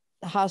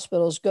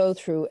hospitals go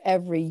through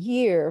every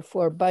year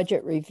for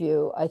budget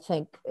review, I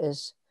think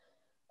is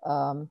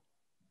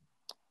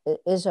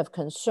of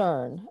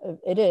concern.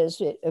 It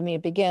is.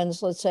 It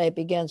begins, let's say it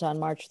begins on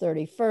March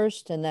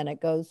 31st, and then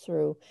it goes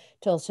through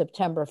till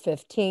September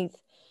 15th.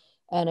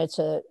 And it's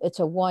a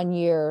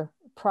 1-year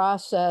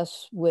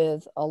process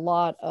with a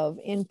lot of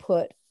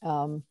input,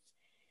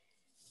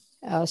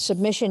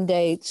 submission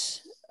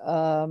dates,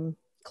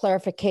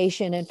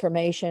 clarification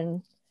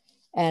information.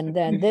 And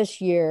then this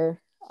year,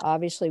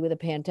 obviously with the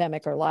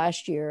pandemic, or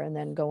last year, and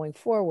then going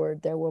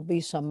forward, there will be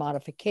some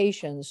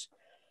modifications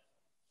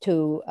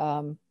to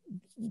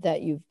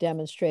that you've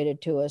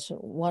demonstrated to us,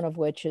 one of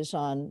which is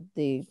on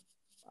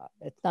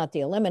it's not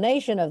the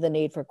elimination of the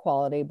need for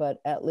quality,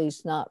 but at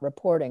least not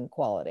reporting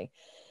quality,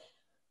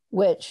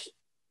 which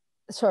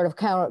sort of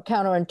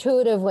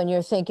counterintuitive when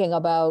you're thinking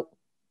about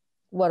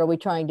what are we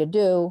trying to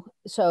do.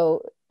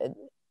 So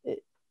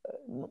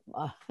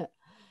I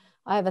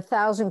have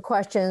 1,000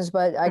 questions,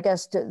 but I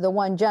guess the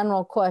one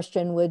general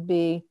question would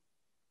be,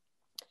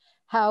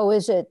 how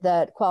is it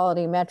that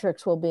quality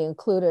metrics will be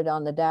included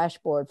on the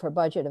dashboard for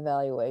budget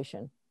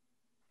evaluation?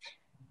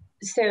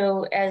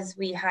 So as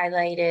we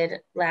highlighted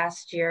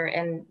last year,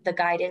 and the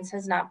guidance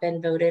has not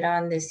been voted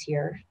on this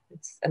year,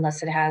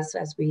 unless it has,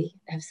 as we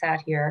have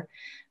sat here,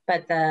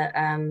 but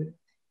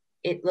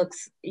it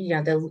looks,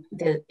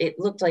 it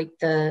looked like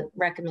the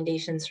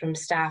recommendations from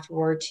staff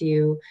were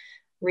to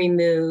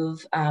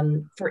remove,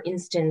 for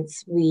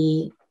instance,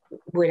 we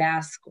would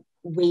ask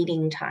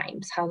waiting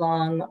times. How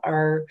long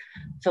are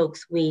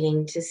folks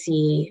waiting to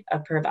see a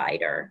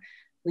provider?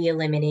 We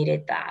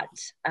eliminated that.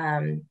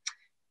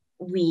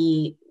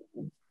 We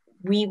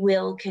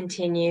will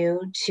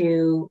continue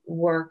to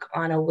work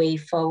on a way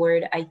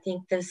forward. I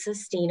think the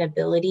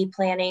sustainability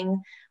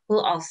planning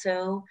will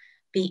also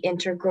be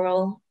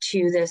integral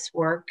to this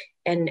work,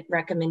 and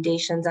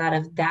recommendations out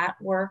of that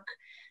work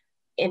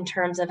in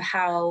terms of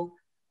how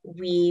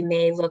we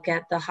may look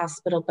at the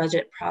hospital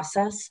budget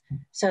process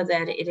so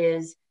that it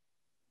is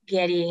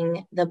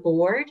getting the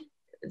board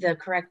the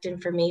correct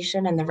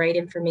information and the right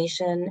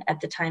information at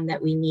the time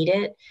that we need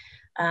it.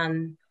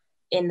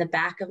 In the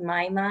back of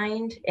my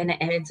mind, and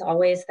it's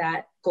always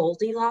that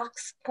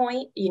Goldilocks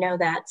point, you know,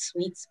 that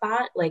sweet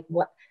spot, like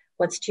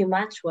what's too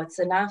much, what's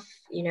enough,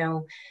 you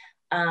know.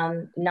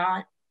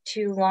 Not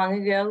too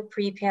long ago,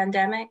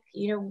 pre-pandemic,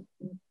 you know,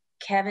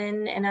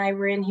 Kevin and I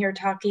were in here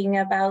talking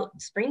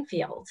about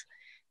Springfield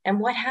and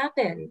what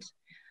happened.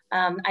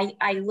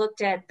 I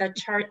looked at the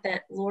chart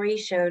that Lori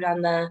showed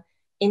on the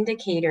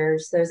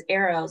indicators, those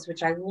arrows,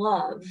 which I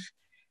love.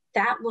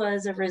 That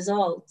was a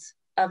result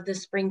of the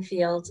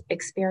Springfield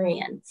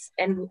experience.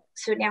 And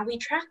so now we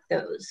track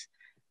those.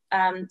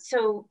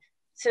 So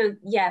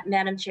yeah,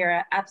 Madam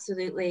Chair,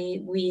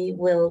 absolutely. We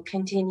will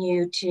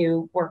continue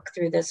to work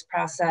through this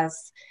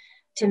process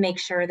to make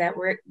sure that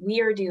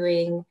we are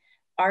doing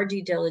our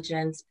due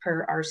diligence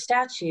per our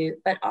statute,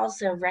 but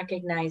also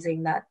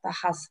recognizing that the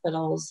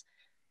hospitals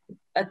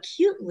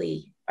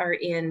acutely are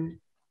in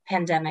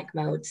pandemic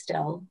mode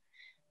still.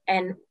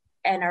 And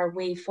our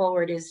way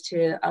forward is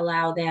to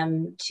allow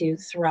them to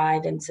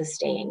thrive and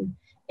sustain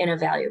in a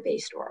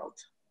value-based world.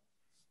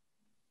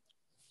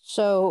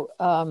 So,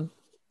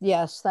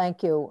 yes,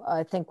 thank you.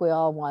 I think we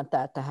all want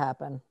that to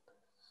happen.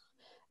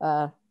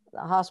 The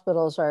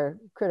hospitals are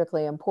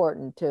critically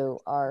important to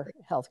our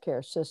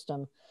healthcare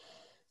system.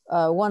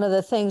 One of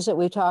the things that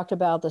we talked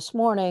about this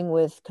morning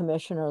with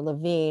Commissioner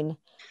Levine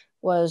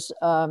was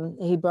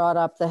he brought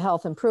up the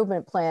health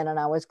improvement plan, and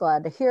I was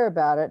glad to hear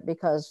about it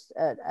because,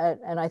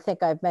 and I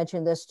think I've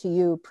mentioned this to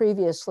you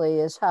previously,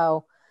 is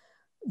how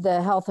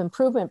the health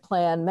improvement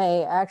plan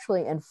may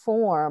actually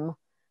inform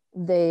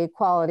the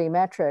quality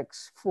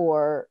metrics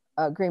for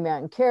Green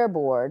Mountain Care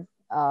Board,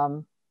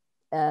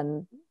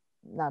 and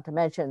not to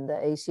mention the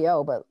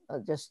ACO, but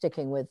just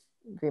sticking with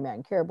Green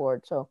Mountain Care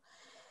Board. So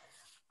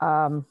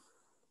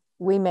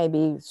we may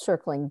be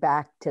circling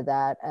back to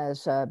that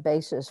as a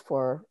basis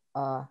for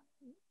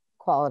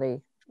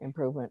quality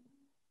improvement.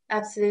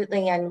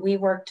 Absolutely, and we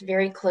worked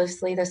very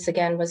closely. This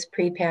again was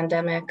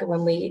pre-pandemic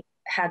when we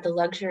had the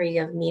luxury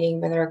of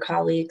meeting with our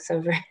colleagues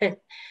over at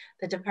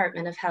the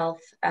Department of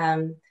Health.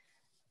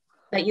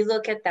 But you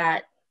look at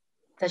that,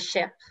 the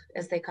SHIP,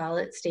 as they call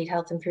it, State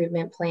Health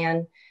Improvement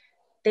Plan,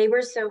 they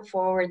were so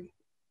forward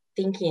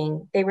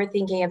thinking. They were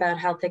thinking about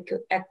health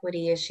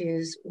equity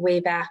issues way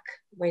back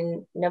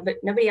when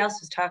nobody else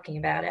was talking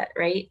about it,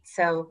 right?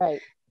 So right.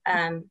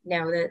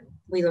 Now that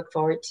we look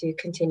forward to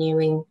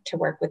continuing to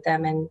work with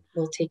them, and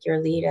we'll take your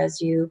lead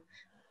as you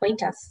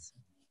point us.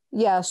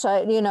 Yes,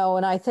 you know,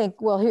 and I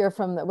think we'll hear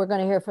we're going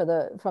to hear from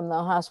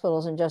the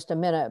hospitals in just a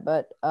minute,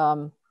 but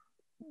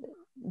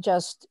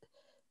just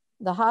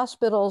the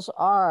hospitals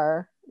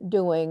are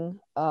doing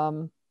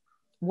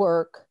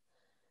work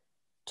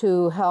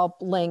to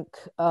help link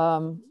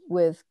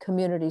with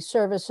community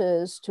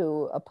services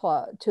to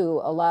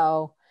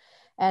allow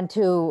and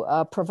to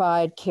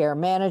provide care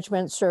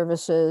management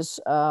services,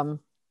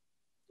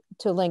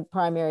 to link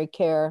primary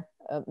care,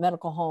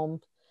 medical home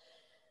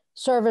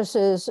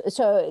services.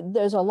 So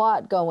there's a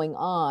lot going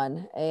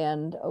on,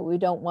 and we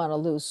don't want to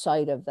lose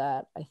sight of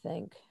that, I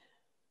think.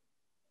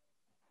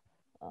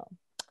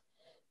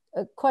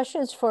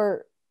 Questions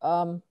for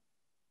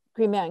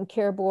Green Mountain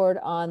Care Board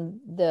on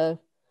the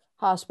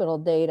hospital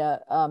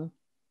data?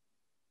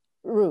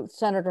 Ruth,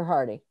 Senator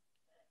Hardy.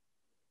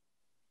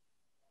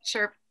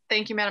 Sure.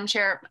 Thank you, Madam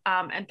Chair.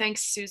 And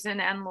thanks, Susan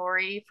and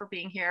Lori, for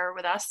being here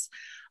with us.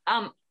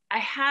 I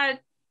had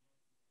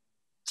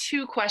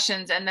two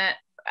questions,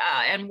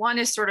 and one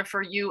is sort of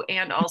for you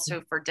and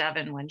also for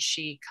Devin when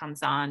she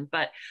comes on.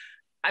 But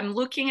I'm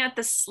looking at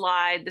the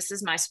slide. This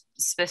is my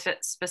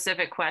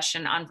specific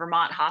question on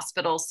Vermont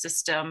hospital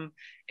system.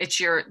 It's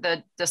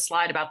the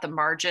slide about the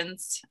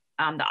margins,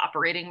 the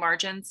operating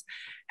margins,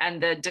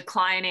 and the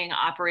declining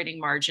operating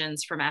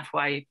margins from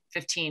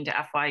FY15 to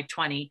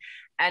FY20.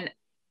 And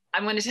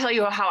I'm going to tell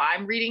you how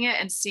I'm reading it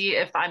and see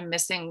if I'm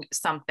missing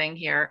something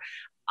here.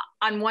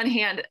 On one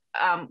hand,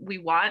 we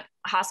want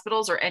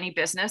hospitals or any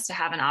business to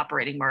have an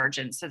operating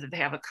margin so that they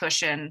have a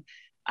cushion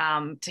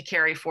to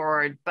carry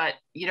forward, but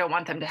you don't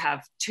want them to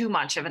have too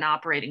much of an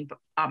operating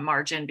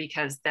margin,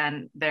 because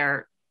then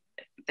their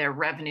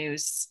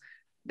revenues,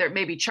 they're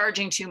maybe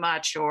charging too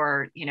much,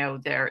 or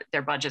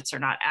their budgets are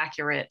not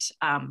accurate.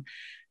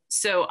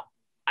 So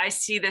I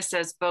see this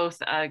as both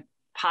a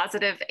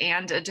positive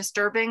and a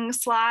disturbing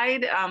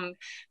slide,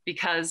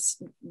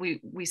 because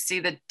we see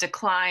the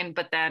decline,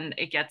 but then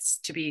it gets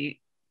to be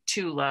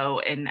too low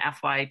in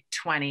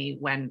FY20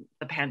 when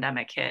the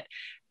pandemic hit.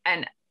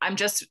 And I'm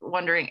just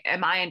wondering,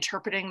 am I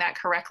interpreting that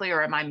correctly,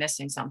 or am I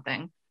missing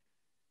something?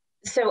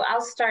 So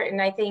I'll start,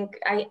 and I think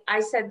I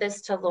said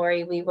this to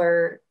Lori. We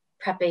were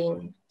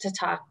prepping to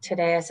talk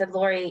today. I said,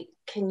 Lori,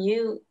 can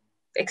you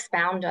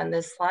expound on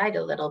this slide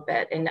a little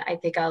bit? And I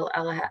think I'll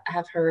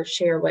have her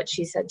share what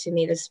she said to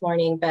me this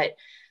morning. But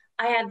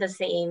I had the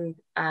same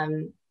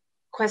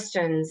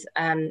questions.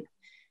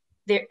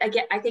 There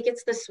again, I think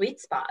it's the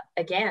sweet spot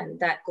again,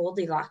 that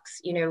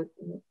Goldilocks.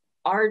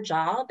 Our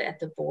job at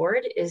the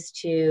board is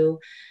to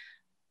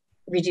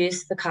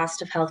reduce the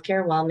cost of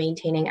healthcare while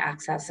maintaining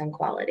access and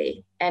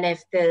quality. And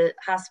if the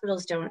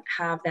hospitals don't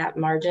have that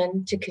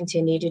margin to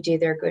continue to do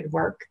their good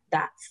work,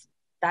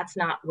 that's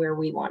not where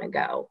we want to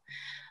go.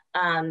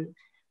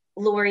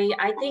 Lori,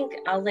 I think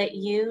I'll let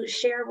you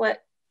share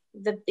what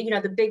the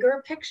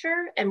bigger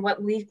picture and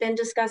what we've been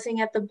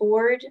discussing at the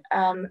board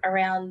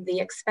around the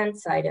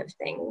expense side of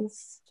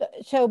things.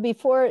 So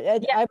before,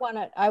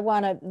 I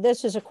want to,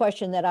 this is a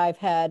question that I've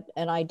had,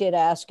 and I did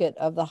ask it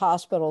of the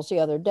hospitals the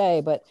other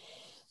day, but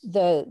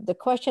the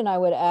question I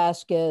would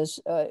ask is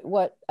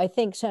what I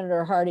think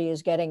Senator Hardy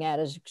is getting at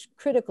is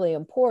critically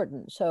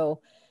important.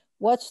 So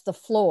what's the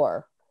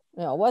floor?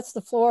 What's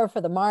the floor for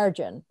the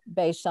margin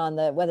based on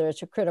whether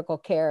it's a critical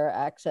care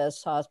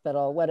access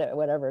hospital,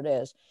 whatever it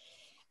is.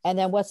 And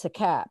then what's the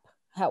cap?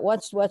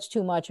 What's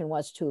too much and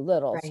what's too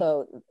little? Right.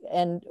 So,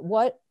 and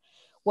what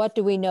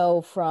do we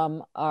know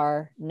from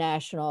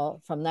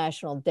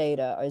national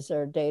data? Is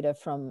there data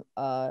from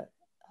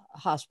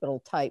hospital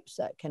types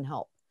that can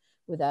help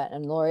with that?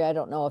 And Lori, I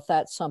don't know if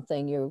that's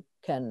something you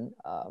can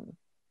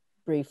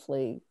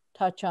briefly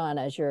touch on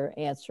as you're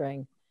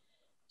answering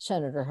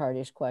Senator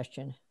Hardy's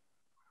question.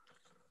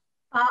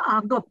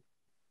 I'll go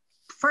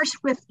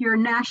first with your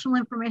national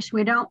information.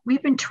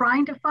 We've been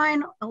trying to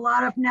find a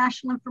lot of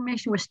national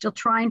information. We're still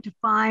trying to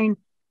find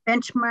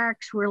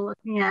benchmarks. We're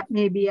looking at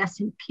maybe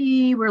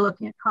S&P. We're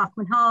looking at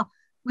Kaufman Hall.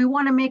 We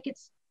want to make it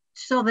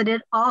so that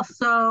it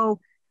also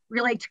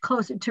relates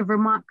closer to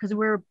Vermont because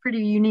we're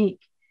pretty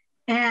unique.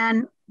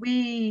 And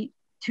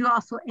to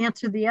also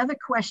answer the other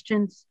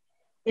questions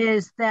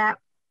is that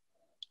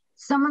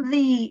some of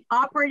the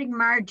operating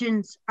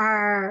margins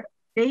are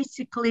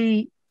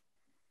basically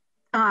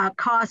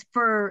cause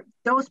for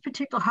those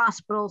particular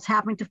hospitals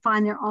having to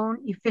find their own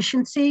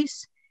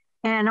efficiencies.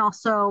 And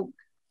also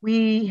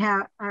we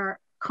are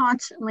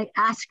constantly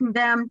asking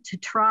them to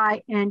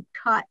try and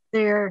cut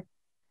their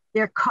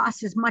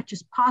costs as much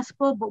as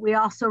possible. But we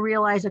also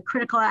realize a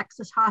critical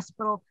access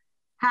hospital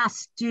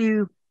has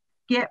to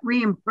get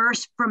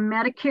reimbursed from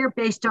Medicare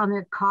based on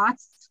their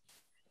costs.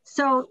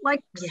 So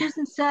like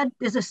Susan said,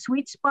 there's a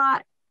sweet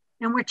spot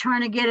and we're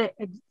trying to get it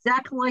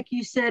exactly like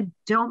you said,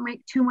 don't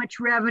make too much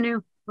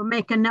revenue, but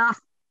make enough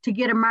to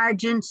get a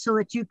margin so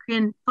that you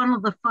can funnel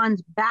the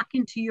funds back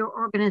into your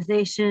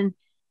organization,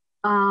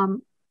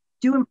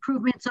 do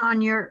improvements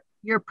on your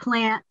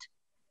plant,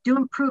 do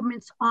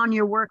improvements on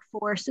your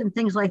workforce and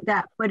things like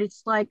that. But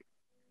it's like,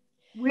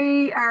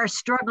 we are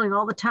struggling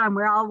all the time.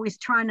 We're always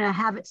trying to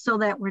have it so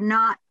that we're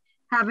not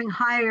having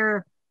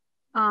higher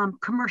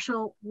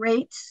commercial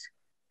rates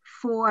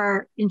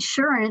for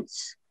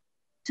insurance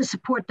to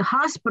support the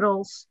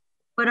hospitals,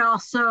 but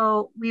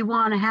also we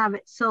want to have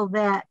it so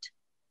that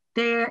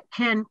they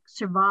can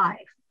survive.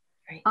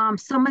 Right.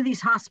 Some of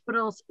these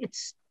hospitals,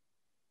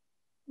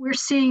 we're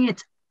seeing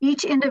it's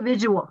each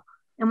individual,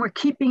 and we're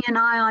keeping an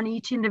eye on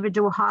each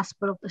individual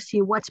hospital to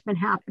see what's been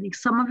happening.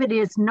 Some of it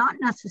is not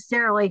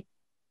necessarily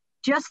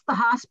just the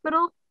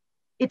hospital,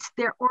 it's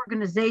their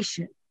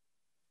organization.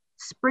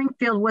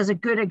 Springfield was a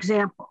good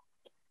example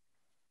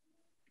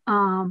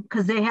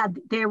because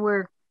they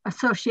were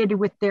associated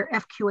with their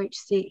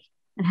FQHC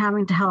and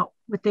having to help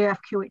with their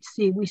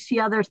FQHC. We see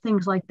other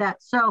things like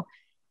that. So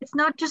it's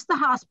not just the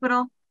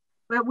hospital,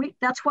 but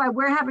that's why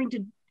we're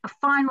having a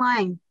fine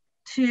line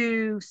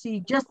to see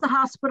just the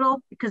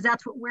hospital because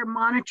that's what we're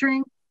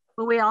monitoring,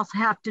 but we also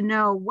have to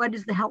know what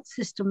is the health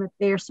system that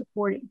they're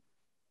supporting.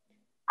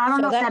 I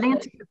don't know if that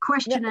answers the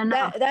question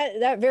enough.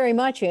 That very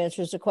much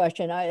answers the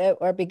question,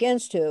 or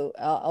begins to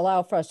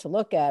allow for us to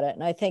look at it.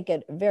 And I think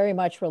it very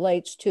much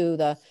relates to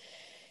the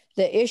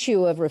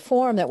issue of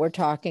reform that we're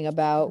talking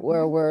about,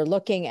 where we're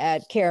looking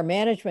at care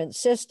management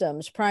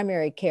systems,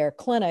 primary care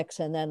clinics,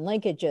 and then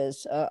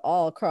linkages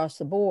all across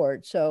the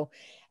board. So,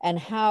 and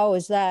how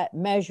is that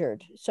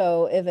measured?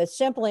 So if it's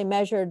simply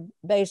measured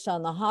based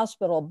on the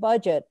hospital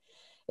budget,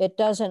 it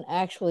doesn't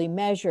actually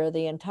measure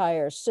the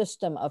entire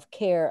system of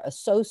care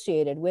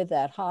associated with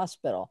that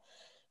hospital.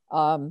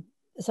 And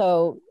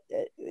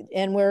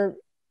we're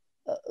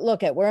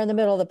in the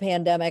middle of the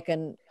pandemic,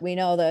 and we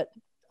know that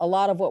a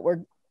lot of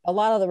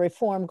the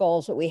reform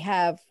goals that we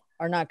have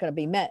are not going to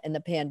be met in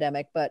the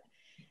pandemic, but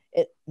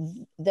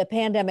the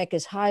pandemic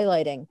is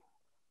highlighting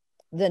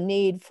the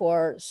need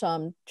for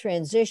some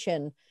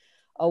transition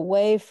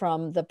away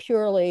from the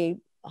purely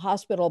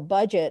hospital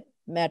budget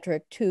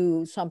metric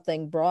to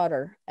something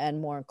broader and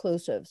more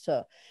inclusive.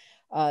 So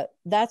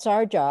that's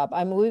our job.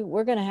 I mean,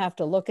 we're going to have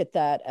to look at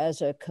that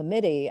as a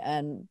committee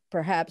and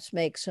perhaps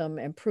make some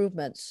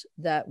improvements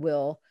that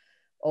will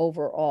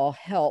overall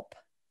help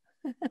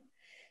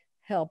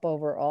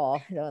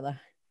overall.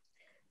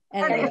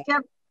 Anyway.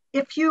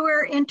 If you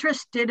were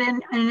interested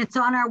in, and it's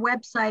on our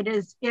website,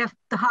 is if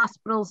the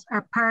hospitals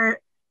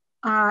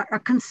are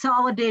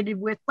consolidated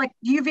with like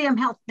UVM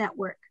Health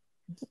Network.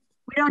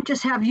 We don't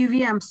just have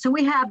UVM. So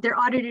we have their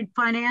audited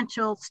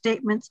financial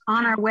statements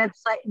on our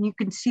website, and you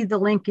can see the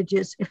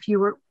linkages if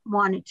you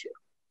wanted to.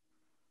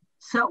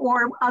 So,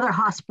 or other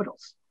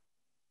hospitals.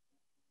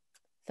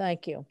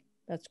 Thank you.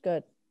 That's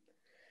good.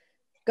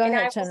 Go and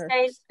ahead, I will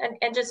Senator. say,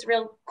 and just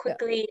real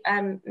quickly,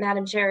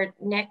 Madam Chair,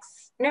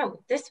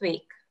 this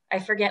week, I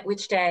forget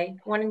which day,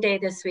 one day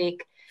this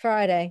week.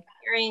 Friday.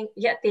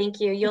 Thank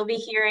you. You'll be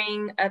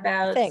hearing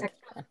about Section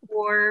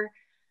 4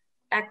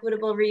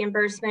 equitable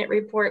reimbursement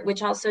report,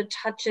 which also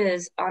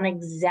touches on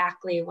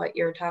exactly what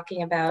you're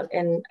talking about.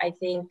 And I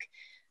think,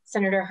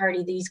 Senator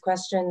Hardy, these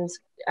questions,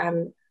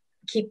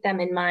 keep them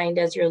in mind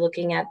as you're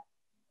looking at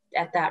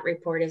that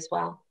report as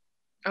well.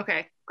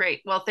 Okay,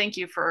 great. Well, thank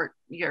you for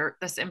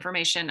this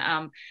information.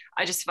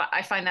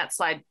 I find that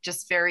slide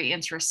just very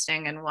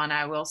interesting, and one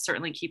I will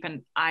certainly keep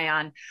an eye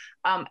on.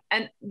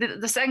 And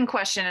the second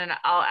question, and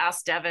I'll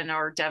ask Devin,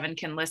 or Devin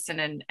can listen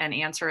and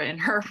answer it in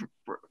her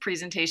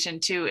presentation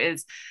too,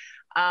 is,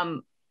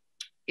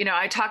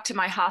 I talked to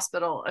my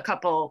hospital a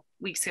couple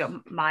weeks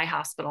ago,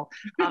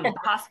 the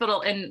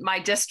hospital in my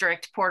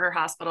district, Porter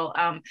Hospital,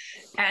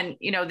 and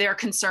their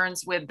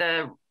concerns with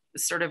the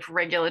sort of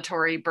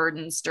regulatory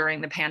burdens during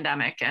the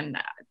pandemic, and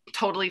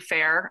totally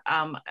fair.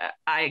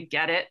 I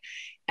get it.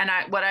 And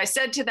what I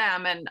said to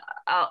them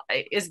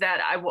is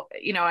that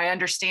I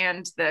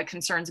understand the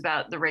concerns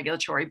about the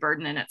regulatory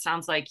burden, and it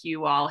sounds like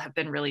you all have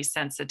been really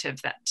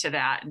sensitive to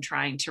that and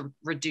trying to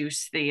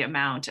reduce the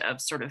amount of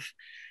sort of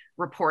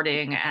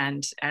reporting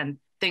and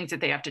things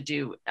that they have to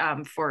do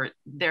for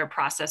their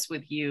process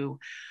with you.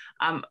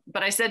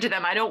 But I said to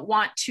them, I don't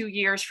want 2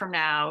 years from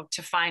now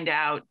to find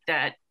out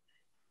that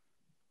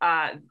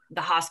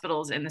the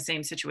hospital's in the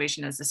same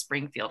situation as the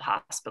Springfield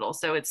Hospital.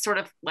 So it's sort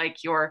of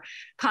like your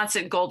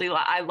constant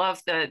Goldilocks. I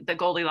love the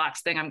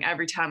Goldilocks thing.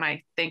 Every time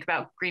I think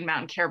about Green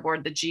Mountain Care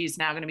Board, the G is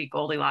now going to be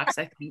Goldilocks,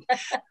 I think.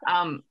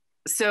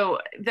 So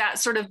that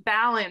sort of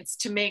balance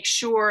to make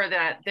sure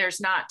that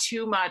there's not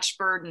too much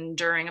burden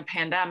during a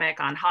pandemic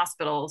on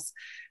hospitals,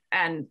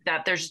 and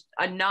that there's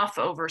enough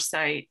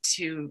oversight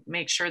to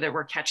make sure that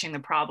we're catching the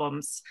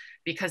problems,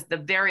 because the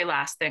very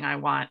last thing I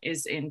want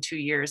is in 2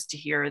 years to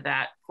hear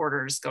that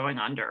Porter's going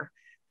under.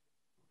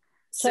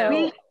 So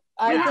we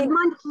have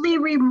monthly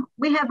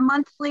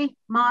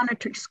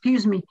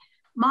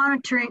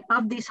monitoring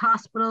of these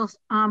hospitals.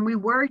 We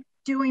were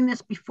doing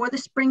this before the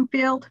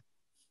Springfield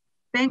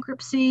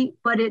bankruptcy,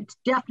 but it's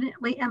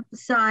definitely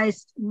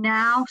emphasized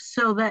now,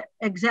 so that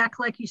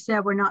exactly like you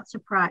said, we're not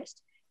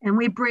surprised. And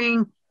we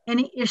bring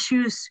any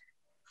issues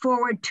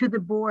forward to the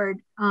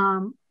board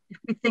if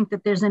we think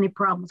that there's any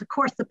problems. Of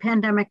course, the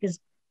pandemic is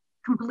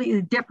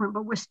completely different,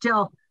 but we're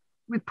still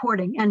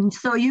reporting. And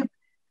so you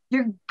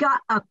got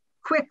a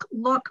quick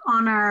look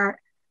on our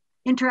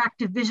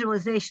interactive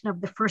visualization of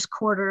the first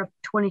quarter of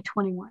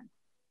 2021.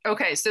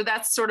 Okay, so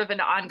that's sort of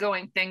an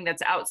ongoing thing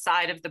that's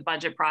outside of the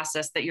budget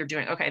process that you're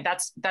doing. Okay,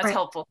 that's right.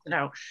 Helpful to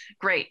know.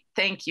 Great,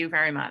 thank you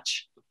very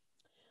much.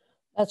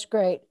 That's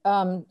great.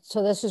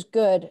 So this is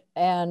good,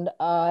 and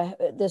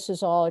this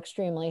is all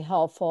extremely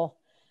helpful.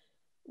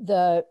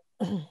 The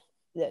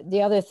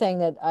other thing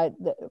that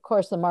of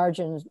course, the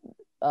margins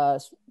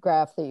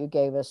graph that you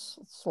gave us,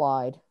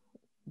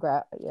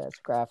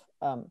 graph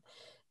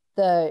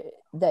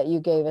that you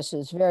gave us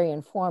is very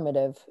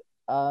informative.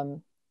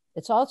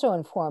 It's also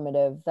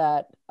informative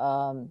that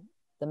the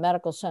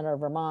Medical Center of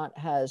Vermont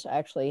has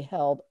actually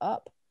held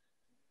up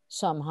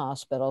some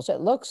hospitals. It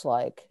looks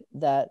like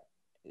that,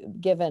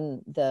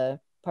 given the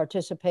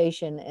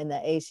participation in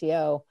the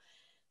ACO,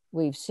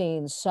 we've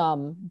seen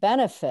some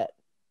benefit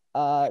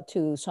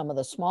to some of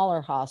the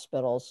smaller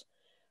hospitals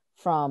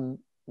from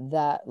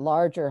that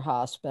larger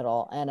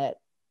hospital. And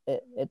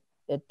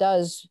it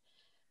does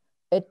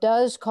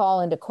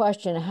call into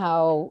question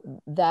how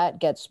that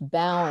gets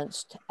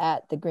balanced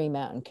at the Green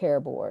Mountain Care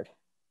Board.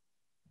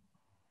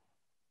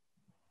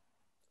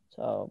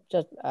 So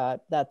just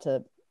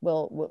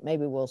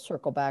maybe we'll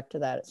circle back to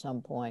that at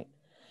some point.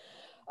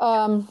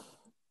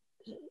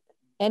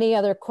 Any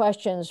other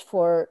questions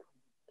for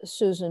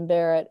Susan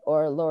Barrett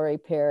or Lori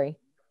Perry?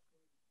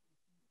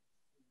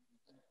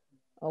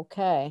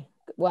 Okay,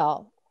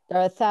 well, there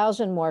are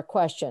 1,000 more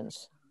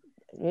questions.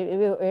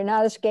 You're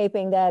not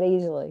escaping that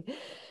easily.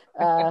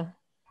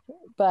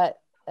 But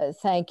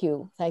thank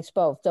you. Thanks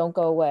both. Don't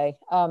go away.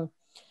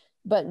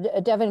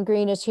 But Devin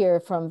Green is here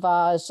from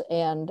VAS,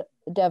 and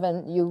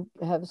Devin, you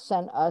have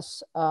sent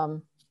us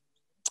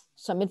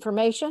some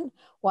information.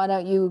 Why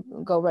don't you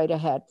go right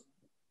ahead?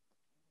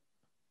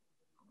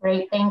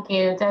 Great, thank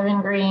you.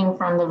 Devin Green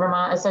from the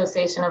Vermont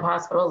Association of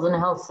Hospitals and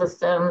Health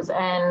Systems.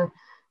 And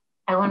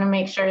I want to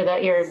make sure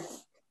that you're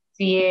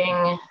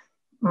seeing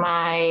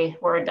my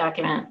Word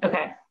document.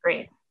 Okay,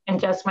 great. And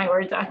just my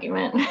Word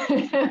document.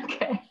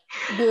 Okay.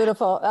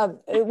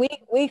 Beautiful.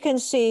 We can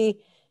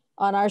see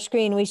on our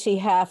screen, we see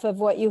half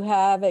of what you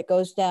have. It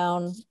goes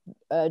down.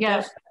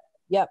 Yep.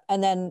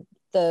 And then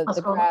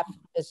the graph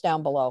is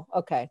down below.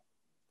 Okay,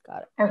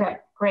 got it. Okay,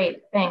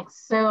 great,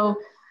 thanks. So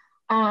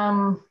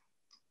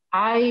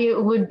I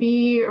would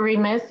be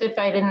remiss if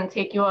I didn't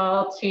take you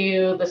all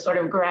to the sort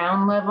of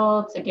ground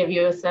level to give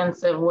you a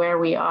sense of where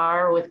we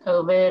are with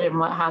COVID and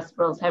what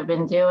hospitals have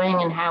been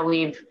doing and how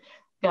we've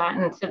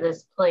gotten to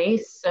this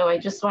place. So I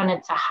just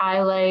wanted to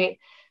highlight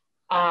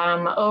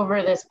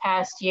Over this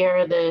past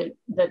year, the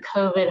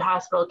COVID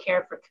hospital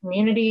care for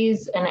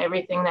communities and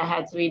everything that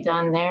had to be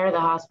done there, the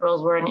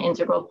hospitals were an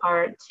integral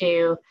part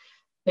to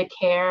the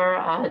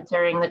care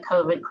during the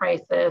COVID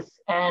crisis.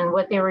 And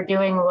what they were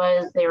doing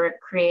was they were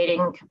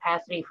creating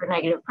capacity for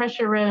negative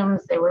pressure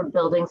rooms. They were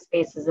building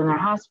spaces in their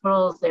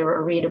hospitals. They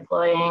were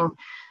redeploying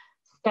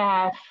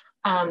staff.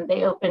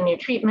 They opened new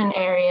treatment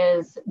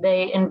areas.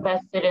 They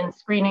invested in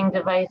screening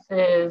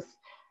devices.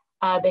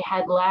 They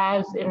had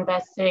labs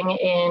investing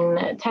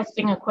in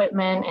testing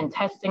equipment and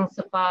testing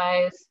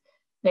supplies.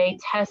 They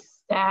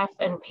test staff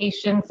and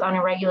patients on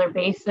a regular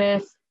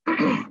basis.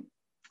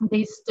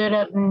 They stood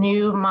up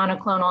new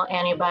monoclonal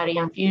antibody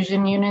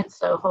infusion units,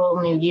 so whole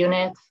new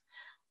units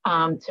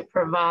to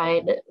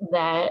provide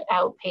that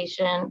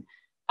outpatient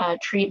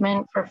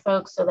treatment for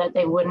folks so that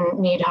they wouldn't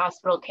need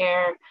hospital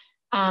care.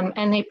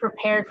 And they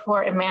prepared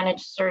for and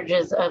managed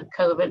surges of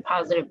COVID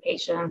positive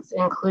patients,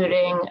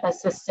 including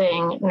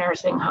assisting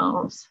nursing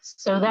homes.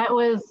 So that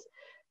was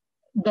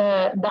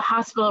the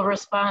hospital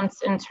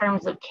response in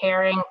terms of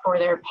caring for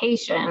their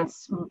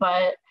patients.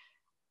 But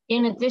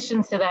in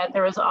addition to that,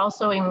 there was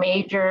also a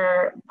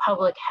major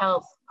public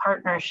health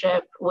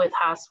partnership with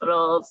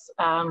hospitals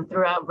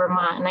throughout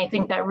Vermont. And I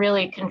think that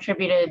really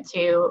contributed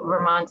to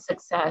Vermont's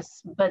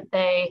success. But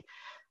they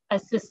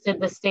assisted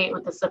the state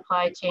with the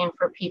supply chain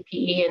for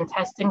PPE and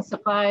testing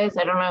supplies.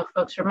 I don't know if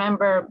folks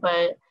remember,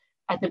 but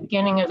at the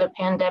beginning of the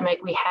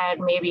pandemic, we had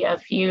maybe a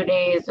few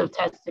days of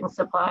testing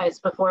supplies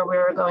before we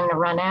were going to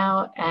run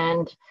out.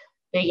 And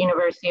the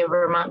University of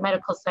Vermont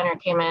Medical Center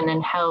came in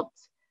and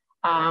helped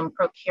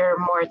procure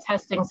more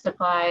testing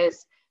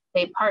supplies.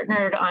 They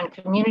partnered on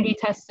community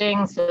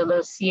testing. So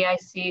those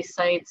CIC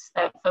sites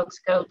that folks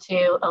go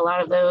to, a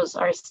lot of those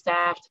are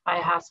staffed by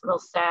hospital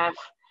staff.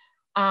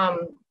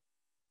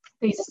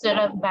 They stood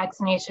up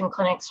vaccination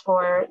clinics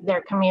for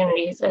their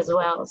communities as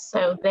well.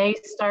 So they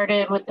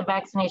started with the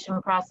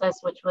vaccination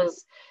process, which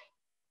was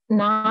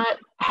not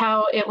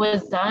how it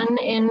was done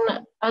in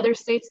other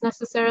states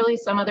necessarily.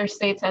 Some other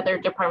states had their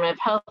Department of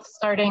Health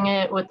starting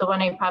it with the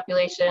 1A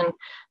population.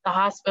 The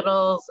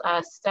hospitals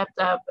stepped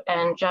up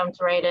and jumped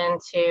right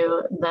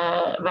into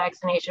the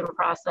vaccination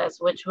process,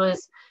 which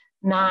was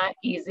not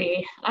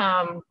easy.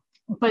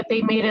 But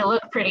they made it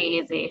look pretty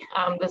easy.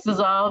 This has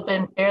all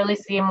been fairly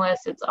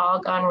seamless. It's all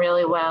gone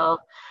really well,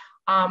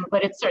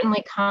 but it's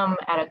certainly come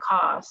at a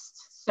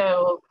cost.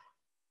 So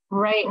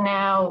right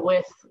now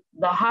with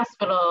the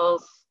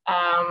hospitals,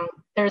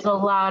 there's a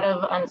lot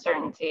of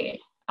uncertainty.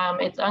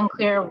 It's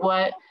unclear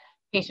what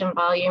patient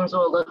volumes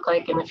will look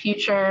like in the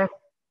future.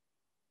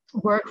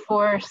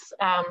 Workforce,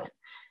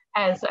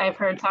 as I've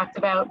heard talked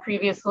about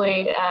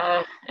previously,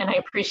 and I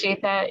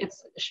appreciate that,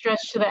 it's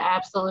stretched to the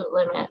absolute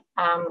limit.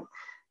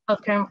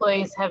 Healthcare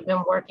employees have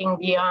been working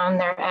beyond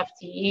their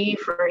FTE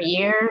for a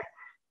year.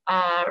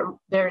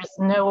 There's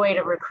no way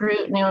to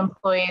recruit new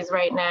employees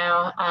right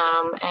now,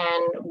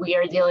 and we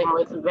are dealing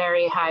with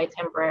very high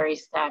temporary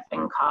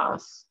staffing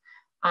costs.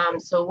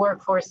 So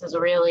workforce is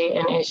really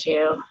an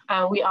issue.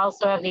 We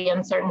also have the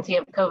uncertainty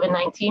of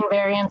COVID-19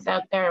 variants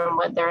out there and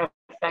what their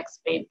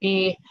effects may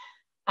be,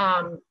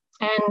 and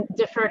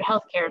deferred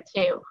healthcare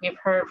too. We've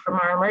heard from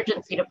our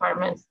emergency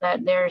departments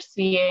that they're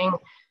seeing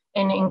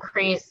an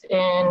increase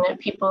in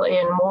people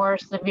in more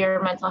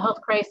severe mental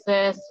health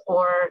crisis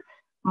or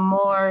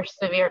more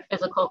severe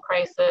physical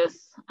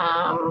crisis,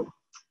 and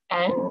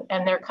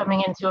they're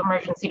coming into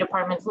emergency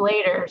departments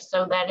later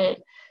so that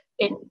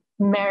it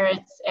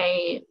merits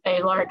a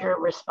larger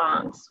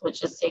response,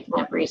 which is taking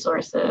up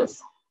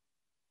resources.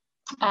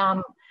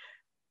 When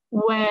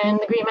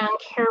the Green Mountain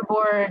Care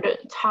Board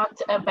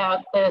talked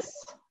about this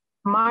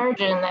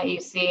margin that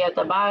you see at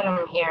the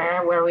bottom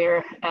here, where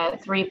we're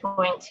at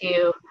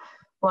 3.219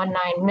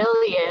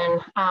 million,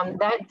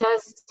 that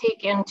does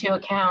take into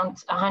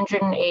account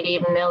 180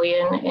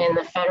 million in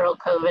the federal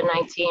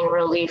COVID-19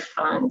 relief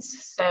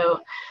funds. So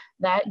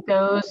that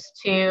goes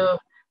to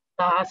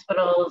the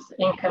hospital's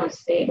income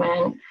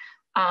statement.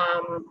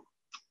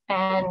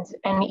 And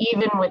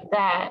even with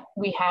that,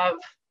 we have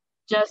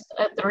just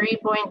a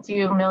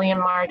 3.2 million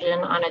margin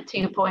on a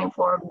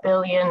 2.4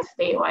 billion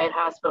statewide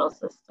hospital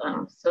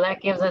system. So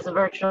that gives us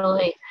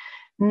virtually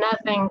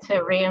nothing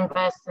to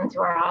reinvest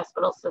into our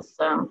hospital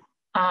system.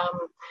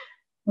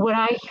 What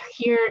I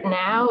hear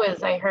now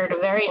is I heard a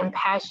very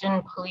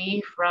impassioned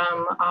plea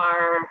from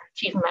our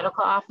chief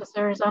medical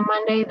officers on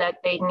Monday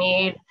that they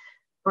need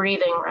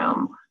breathing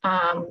room.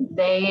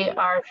 They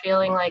are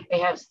feeling like they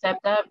have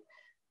stepped up.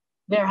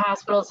 Their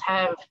hospitals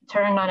have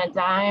turned on a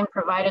dime,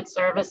 provided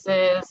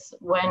services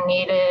when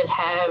needed,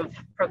 have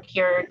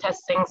procured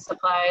testing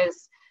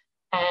supplies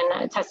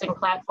and testing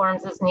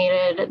platforms as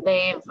needed.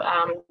 They've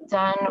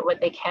done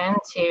what they can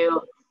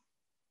to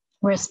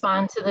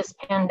respond to this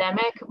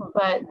pandemic,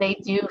 but they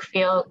do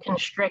feel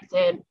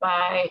constricted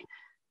by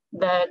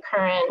the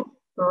current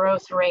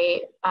growth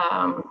rate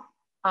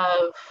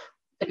of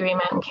the Green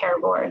Mountain Care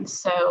Board.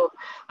 So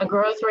a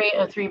growth rate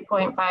of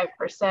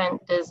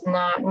 3.5% does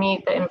not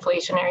meet the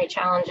inflationary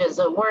challenges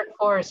of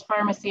workforce,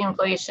 pharmacy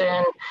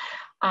inflation,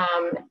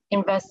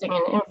 investing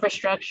in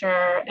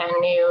infrastructure and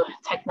new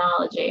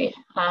technology.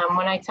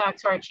 When I talked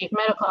to our chief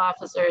medical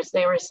officers,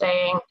 they were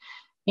saying,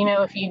 you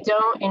know, if you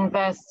don't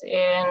invest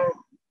in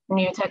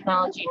new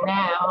technology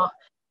now,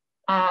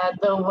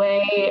 the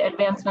way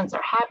advancements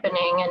are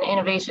happening and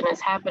innovation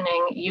is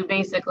happening, you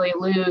basically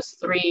lose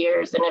 3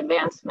 years in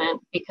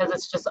advancement because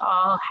it's just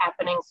all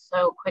happening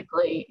so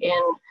quickly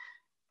in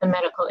the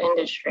medical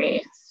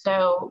industry.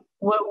 So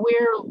what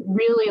we're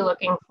really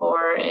looking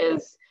for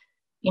is,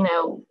 you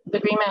know, the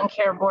Green Mountain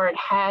Care Board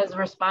has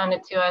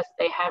responded to us.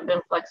 They have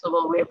been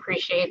flexible. We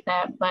appreciate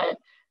that, but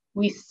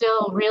we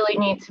still really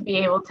need to be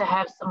able to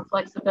have some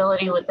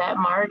flexibility with that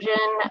margin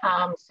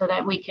so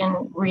that we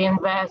can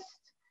reinvest,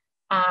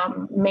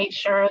 make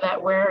sure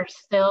that we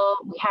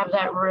have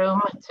that room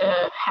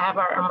to have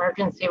our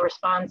emergency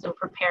response and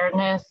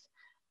preparedness.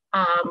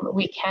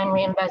 We can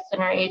reinvest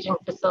in our aging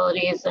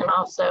facilities and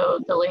also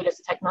the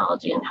latest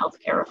technology in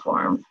healthcare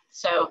reform.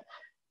 So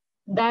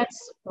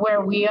that's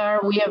where we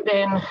are. We have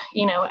been,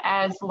 you know,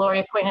 as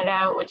Lori pointed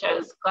out, which I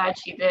was glad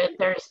she did,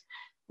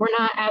 we're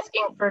not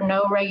asking for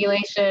no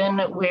regulation.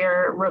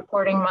 We're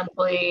reporting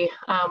monthly.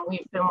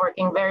 We've been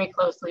working very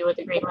closely with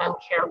the Green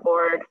Mountain Care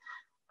Board,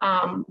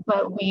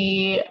 but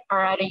we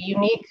are at a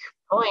unique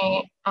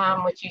point,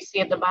 which you see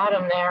at the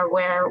bottom there,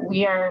 where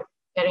we are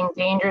getting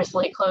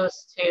dangerously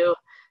close to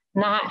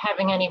not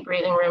having any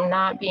breathing room,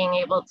 not being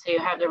able to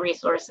have the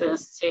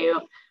resources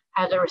to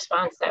have the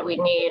response that we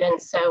need.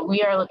 And so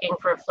we are looking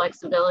for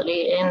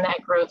flexibility in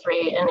that growth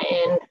rate and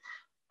in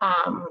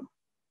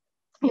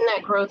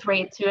that growth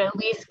rate to at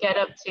least get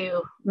up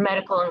to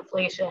medical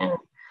inflation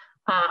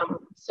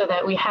so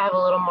that we have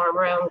a little more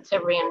room to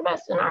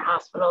reinvest in our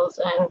hospitals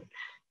and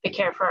the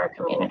care for our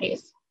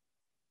communities.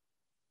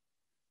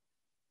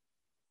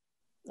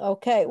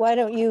 Okay, why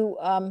don't you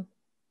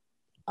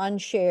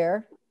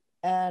unshare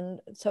and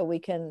so we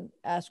can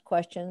ask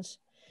questions.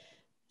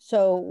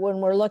 So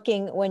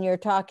when you're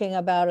talking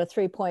about a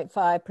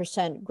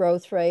 3.5%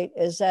 growth rate,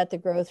 is that the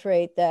growth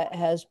rate that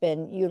has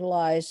been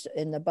utilized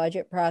in the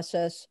budget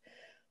process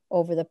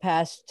over the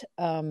past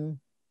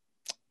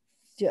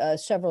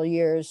several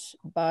years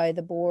by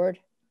the board?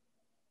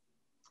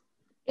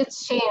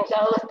 It's changed.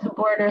 I'll let the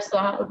board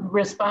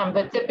respond,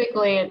 but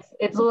typically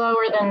it's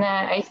lower than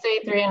that. I say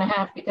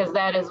 3.5 because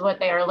that is what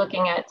they are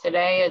looking at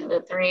today, is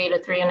the 3 to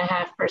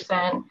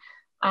 3.5%.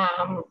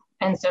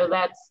 And so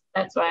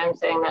that's why I'm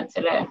saying that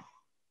today.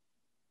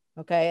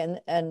 Okay,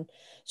 and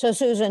so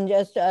Susan,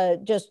 just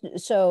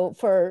so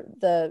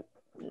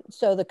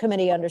the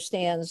committee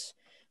understands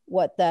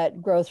what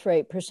that growth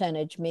rate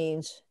percentage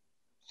means.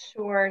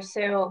 Sure.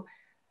 So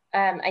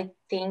I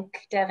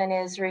think Devin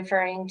is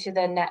referring to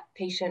the net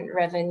patient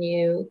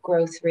revenue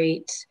growth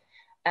rate,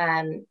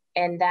 and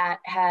that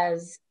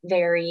has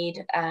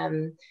varied.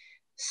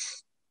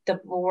 The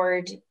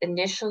board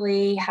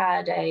initially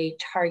had a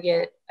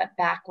target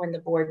back when the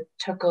board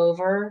took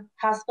over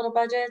hospital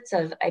budgets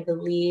of, I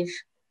believe,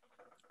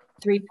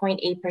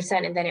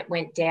 3.8%, and then it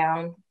went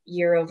down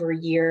year over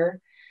year.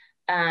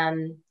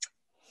 And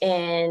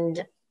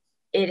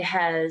it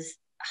has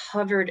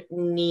hovered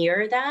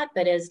near that,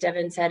 but as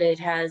Devin said, it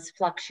has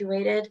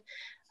fluctuated.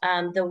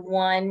 The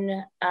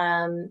one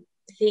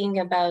thing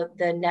about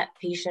the net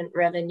patient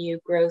revenue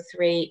growth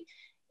rate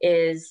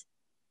is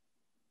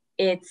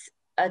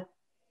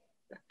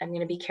I'm going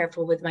to be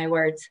careful with my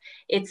words.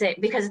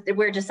 Because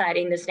we're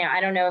deciding this now.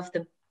 I don't know if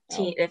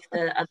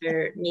the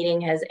other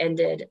meeting has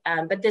ended,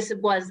 but this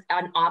was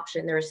an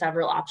option. There were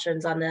several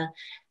options on the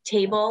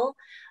table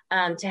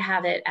to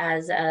have it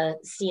as a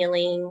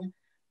ceiling.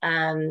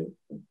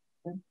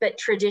 But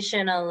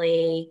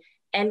traditionally,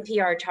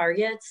 NPR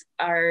targets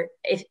are,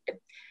 if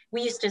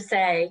we used to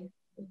say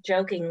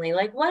jokingly,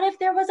 like, what if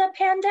there was a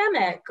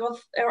pandemic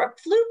or a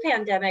flu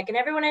pandemic and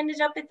everyone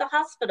ended up at the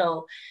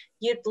hospital?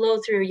 You'd blow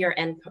through your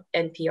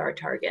NPR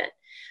target.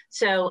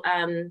 So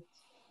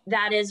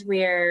that is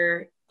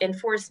where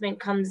enforcement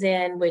comes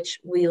in, which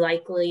we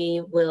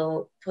likely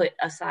will put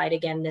aside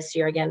again this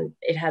year. Again,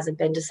 it hasn't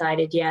been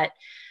decided yet,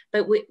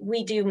 but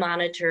we do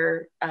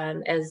monitor,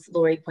 as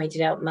Lori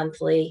pointed out,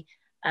 monthly.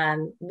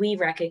 We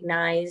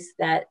recognize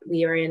that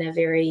we are in a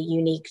very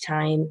unique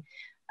time,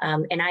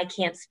 and I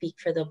can't speak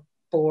for the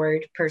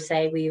board per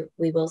se.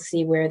 We will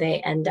see where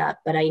they end up,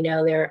 but I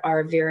know there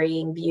are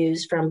varying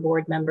views from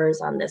board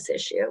members on this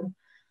issue.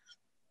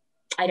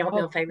 I don't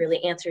know if I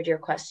really answered your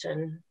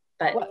question,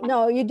 but well,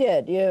 no, you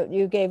did.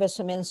 You gave us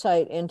some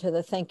insight into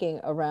the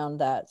thinking around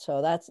that,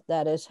 so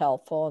that is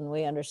helpful, and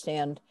we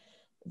understand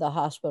the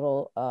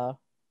hospital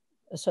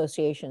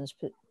association's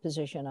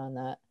position on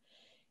that.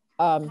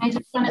 I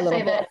just want to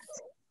say that.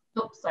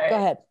 Oops, sorry. Go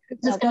ahead.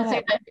 Just going to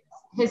say that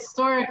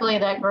historically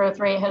that growth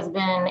rate has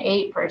been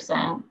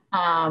 8%,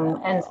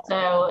 and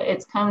so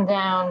it's come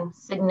down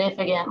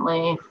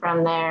significantly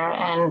from there.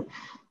 And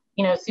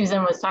you know,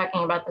 Susan was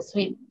talking about the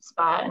sweet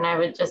spot, and I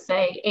would just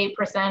say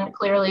 8%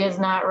 clearly is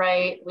not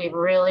right. We've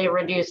really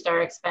reduced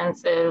our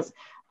expenses,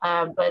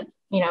 but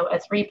you know, a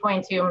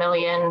 3.2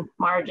 million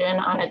margin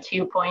on a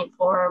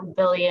 2.4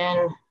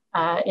 billion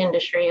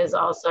industry is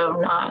also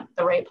not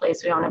the right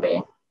place we want to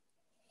be.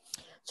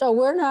 So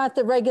we're not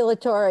the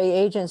regulatory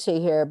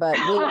agency here, but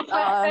we,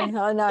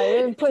 no,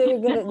 you're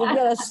going to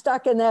get us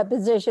stuck in that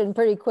position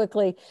pretty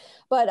quickly.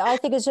 But I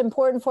think it's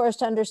important for us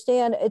to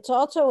understand. It's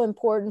also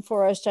important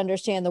for us to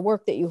understand the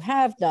work that you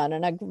have done.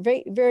 And I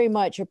very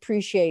much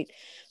appreciate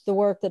the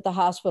work that the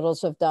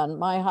hospitals have done.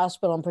 My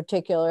hospital in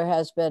particular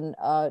has been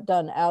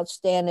done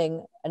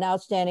an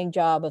outstanding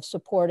job of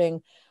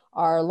supporting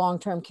our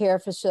long-term care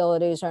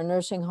facilities, our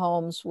nursing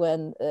homes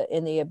when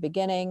in the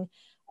beginning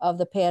of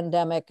the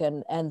pandemic,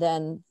 and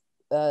then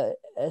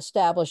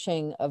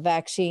establishing a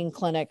vaccine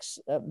clinics,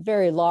 a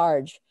very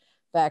large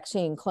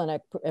vaccine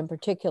clinic in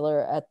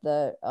particular at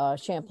the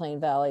Champlain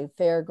Valley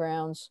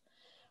Fairgrounds.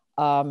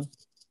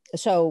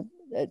 So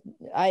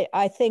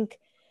I think,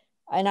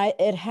 and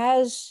it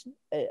has,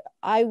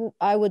 I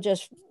would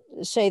just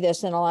say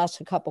this and I'll ask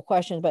a couple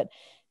questions, but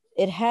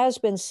it has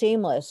been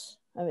seamless.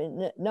 I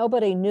mean,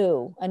 nobody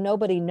knew and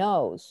nobody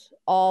knows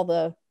all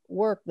the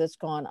work that's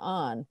gone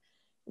on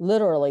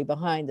literally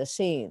behind the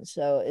scenes.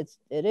 So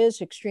it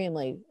is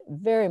extremely,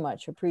 very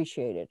much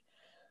appreciated.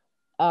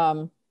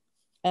 And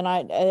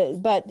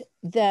but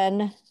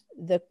then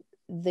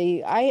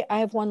I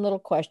have one little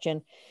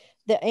question.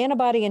 The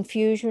antibody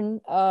infusion,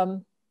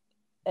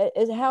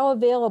 is how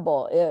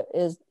available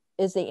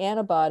is the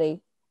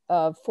antibody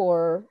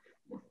for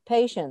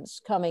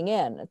patients coming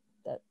in? That's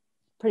a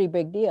pretty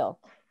big deal.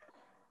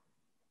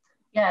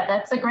 Yeah,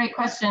 that's a great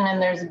question.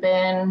 And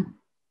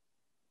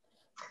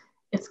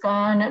it's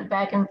gone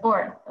back and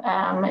forth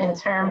in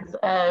terms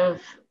of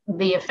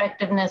the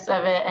effectiveness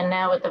of it. And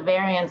now with the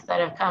variants that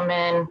have come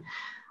in,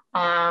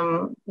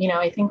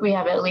 I think we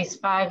have at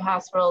least 5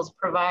 hospitals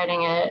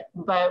providing it,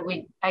 but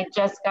I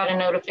just got a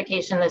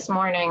notification this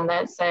morning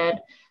that said,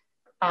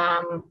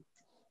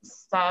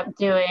 stop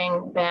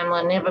doing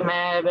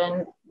bamlanivimab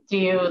and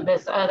do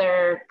this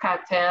other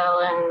cocktail,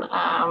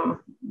 and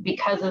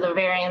because of the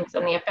variants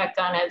and the effect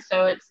on it.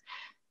 So it's,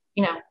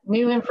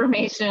 new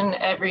information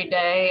every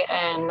day,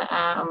 and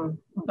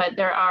but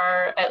there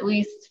are at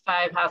least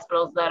 5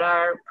 hospitals that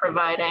are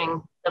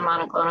providing the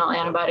monoclonal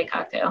antibody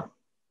cocktail.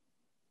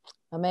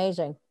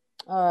 Amazing.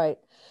 All right.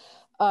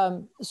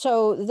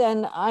 So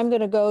then I'm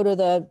going to go to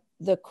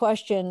the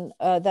question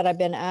that I've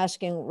been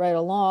asking right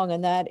along,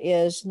 and that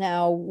is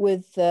now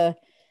with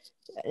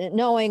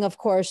knowing, of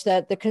course,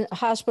 that the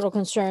hospital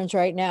concerns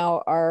right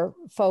now are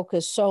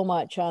focused so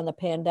much on the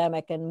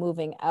pandemic and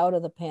moving out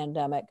of the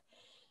pandemic.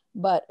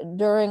 But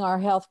during our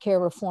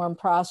healthcare reform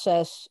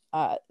process,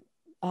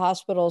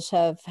 hospitals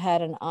have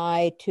had an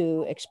eye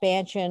to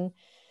expansion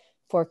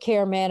for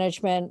care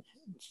management,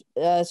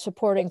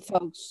 supporting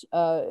folks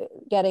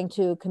getting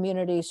to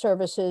community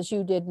services.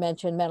 You did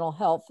mention mental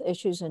health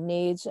issues and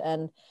needs,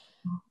 and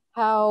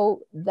how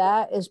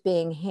that is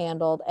being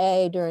handled,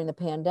 A, during the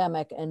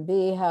pandemic, and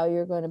B, how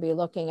you're going to be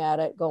looking at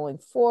it going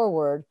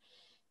forward.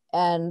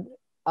 And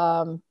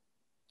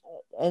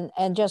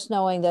just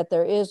knowing that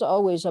there is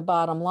always a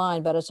bottom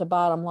line, but it's a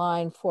bottom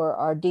line for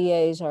our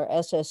DAs, our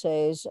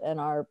SSAs, and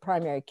our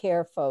primary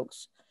care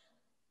folks.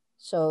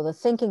 So the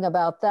thinking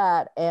about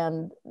that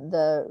and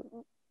the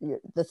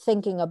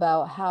thinking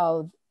about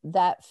how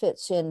that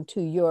fits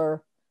into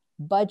your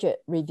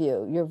budget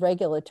review, your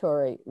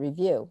regulatory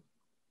review.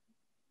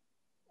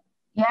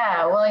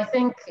 Yeah, well, I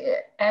think,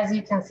 as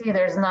you can see,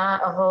 there's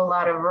not a whole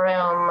lot of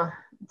room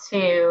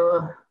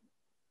to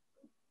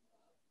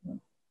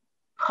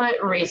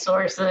put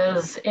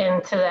resources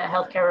into the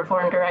healthcare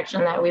reform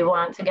direction that we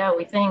want to go.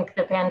 We think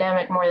the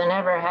pandemic more than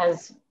ever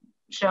has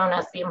shown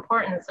us the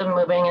importance of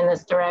moving in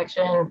this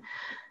direction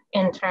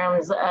in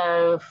terms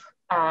of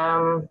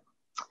the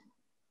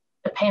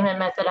payment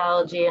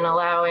methodology and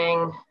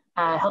allowing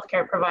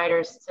healthcare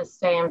providers to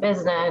stay in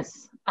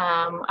business.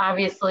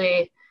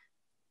 Obviously,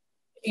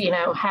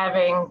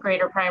 having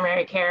greater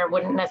primary care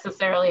wouldn't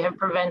necessarily have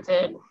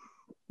prevented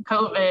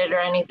COVID or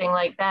anything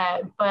like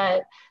that,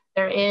 but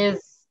there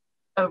is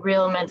a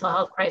real mental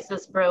health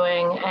crisis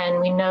brewing,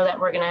 and we know that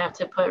we're going to have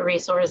to put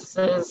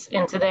resources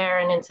into there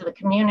and into the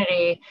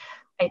community.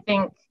 I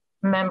think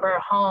Member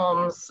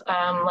Holmes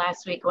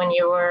last week, when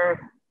you were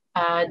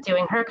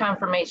doing her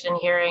confirmation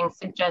hearing,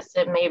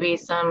 suggested maybe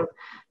some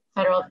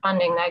federal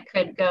funding that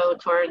could go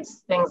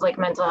towards things like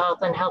mental health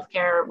and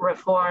healthcare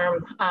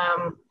reform.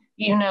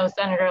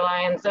 Senator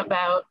Lyons,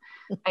 about,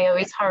 I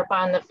always harp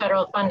on the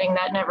federal funding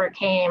that never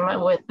came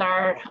with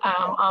our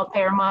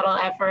all-payer model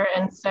effort.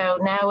 And so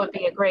now would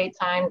be a great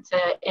time to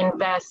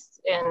invest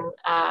in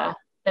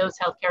those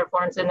healthcare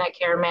reforms in that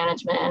care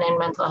management and in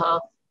mental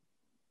health.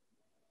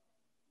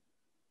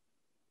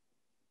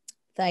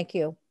 Thank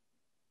you.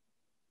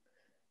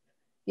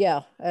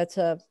 Yeah, it's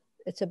a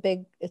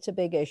big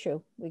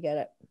issue. We get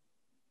it.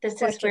 This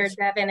Questions? Is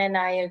where Devin and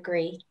I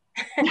agree.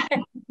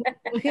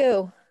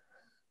 Phew.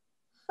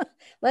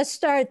 Let's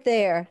start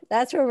there.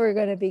 That's where we're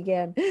going to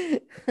begin.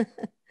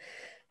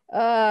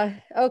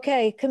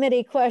 Okay,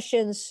 committee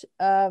questions.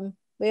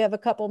 We have a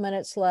couple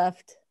minutes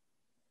left.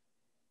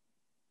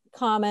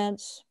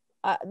 Comments.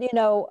 I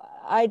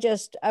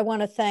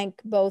want to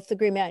thank both the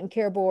Green Mountain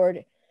Care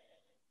Board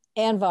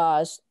and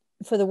VAS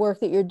for the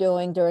work that you're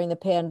doing during the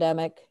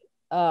pandemic.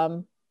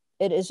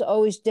 it is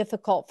always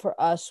difficult for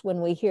us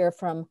when we hear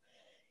from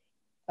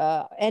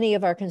any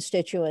of our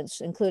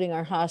constituents, including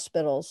our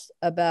hospitals,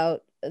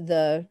 about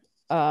the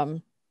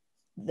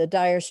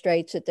dire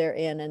straits that they're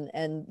in,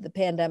 and the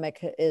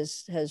pandemic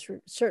has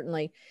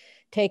certainly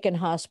taken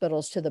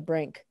hospitals to the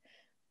brink.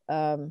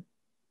 So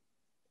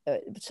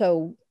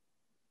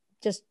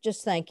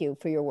just thank you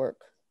for your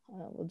work.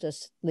 We'll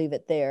just leave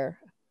it there,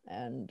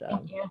 and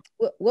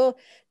we'll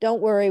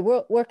don't worry,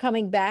 we're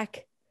coming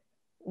back.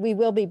 We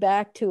will be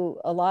back to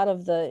a lot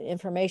of the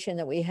information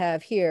that we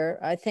have here.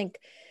 I think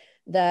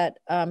that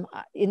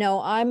you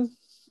know, I'm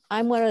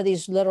one of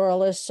these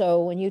literalists,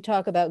 so when you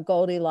talk about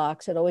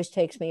Goldilocks, it always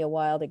takes me a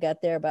while to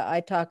get there. But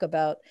I talk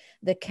about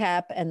the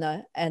cap and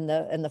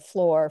the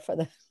floor for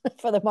the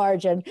for the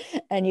margin,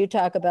 and you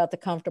talk about the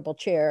comfortable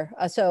chair.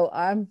 So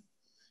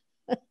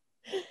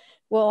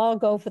we'll all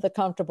go for the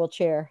comfortable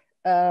chair.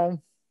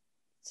 And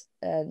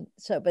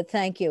so, but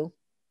thank you.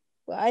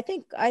 Well, I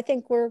think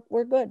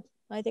we're good.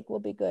 I think we'll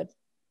be good.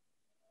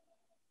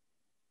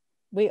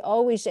 We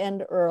always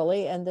end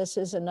early, and this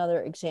is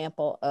another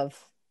example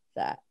of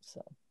that.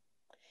 So.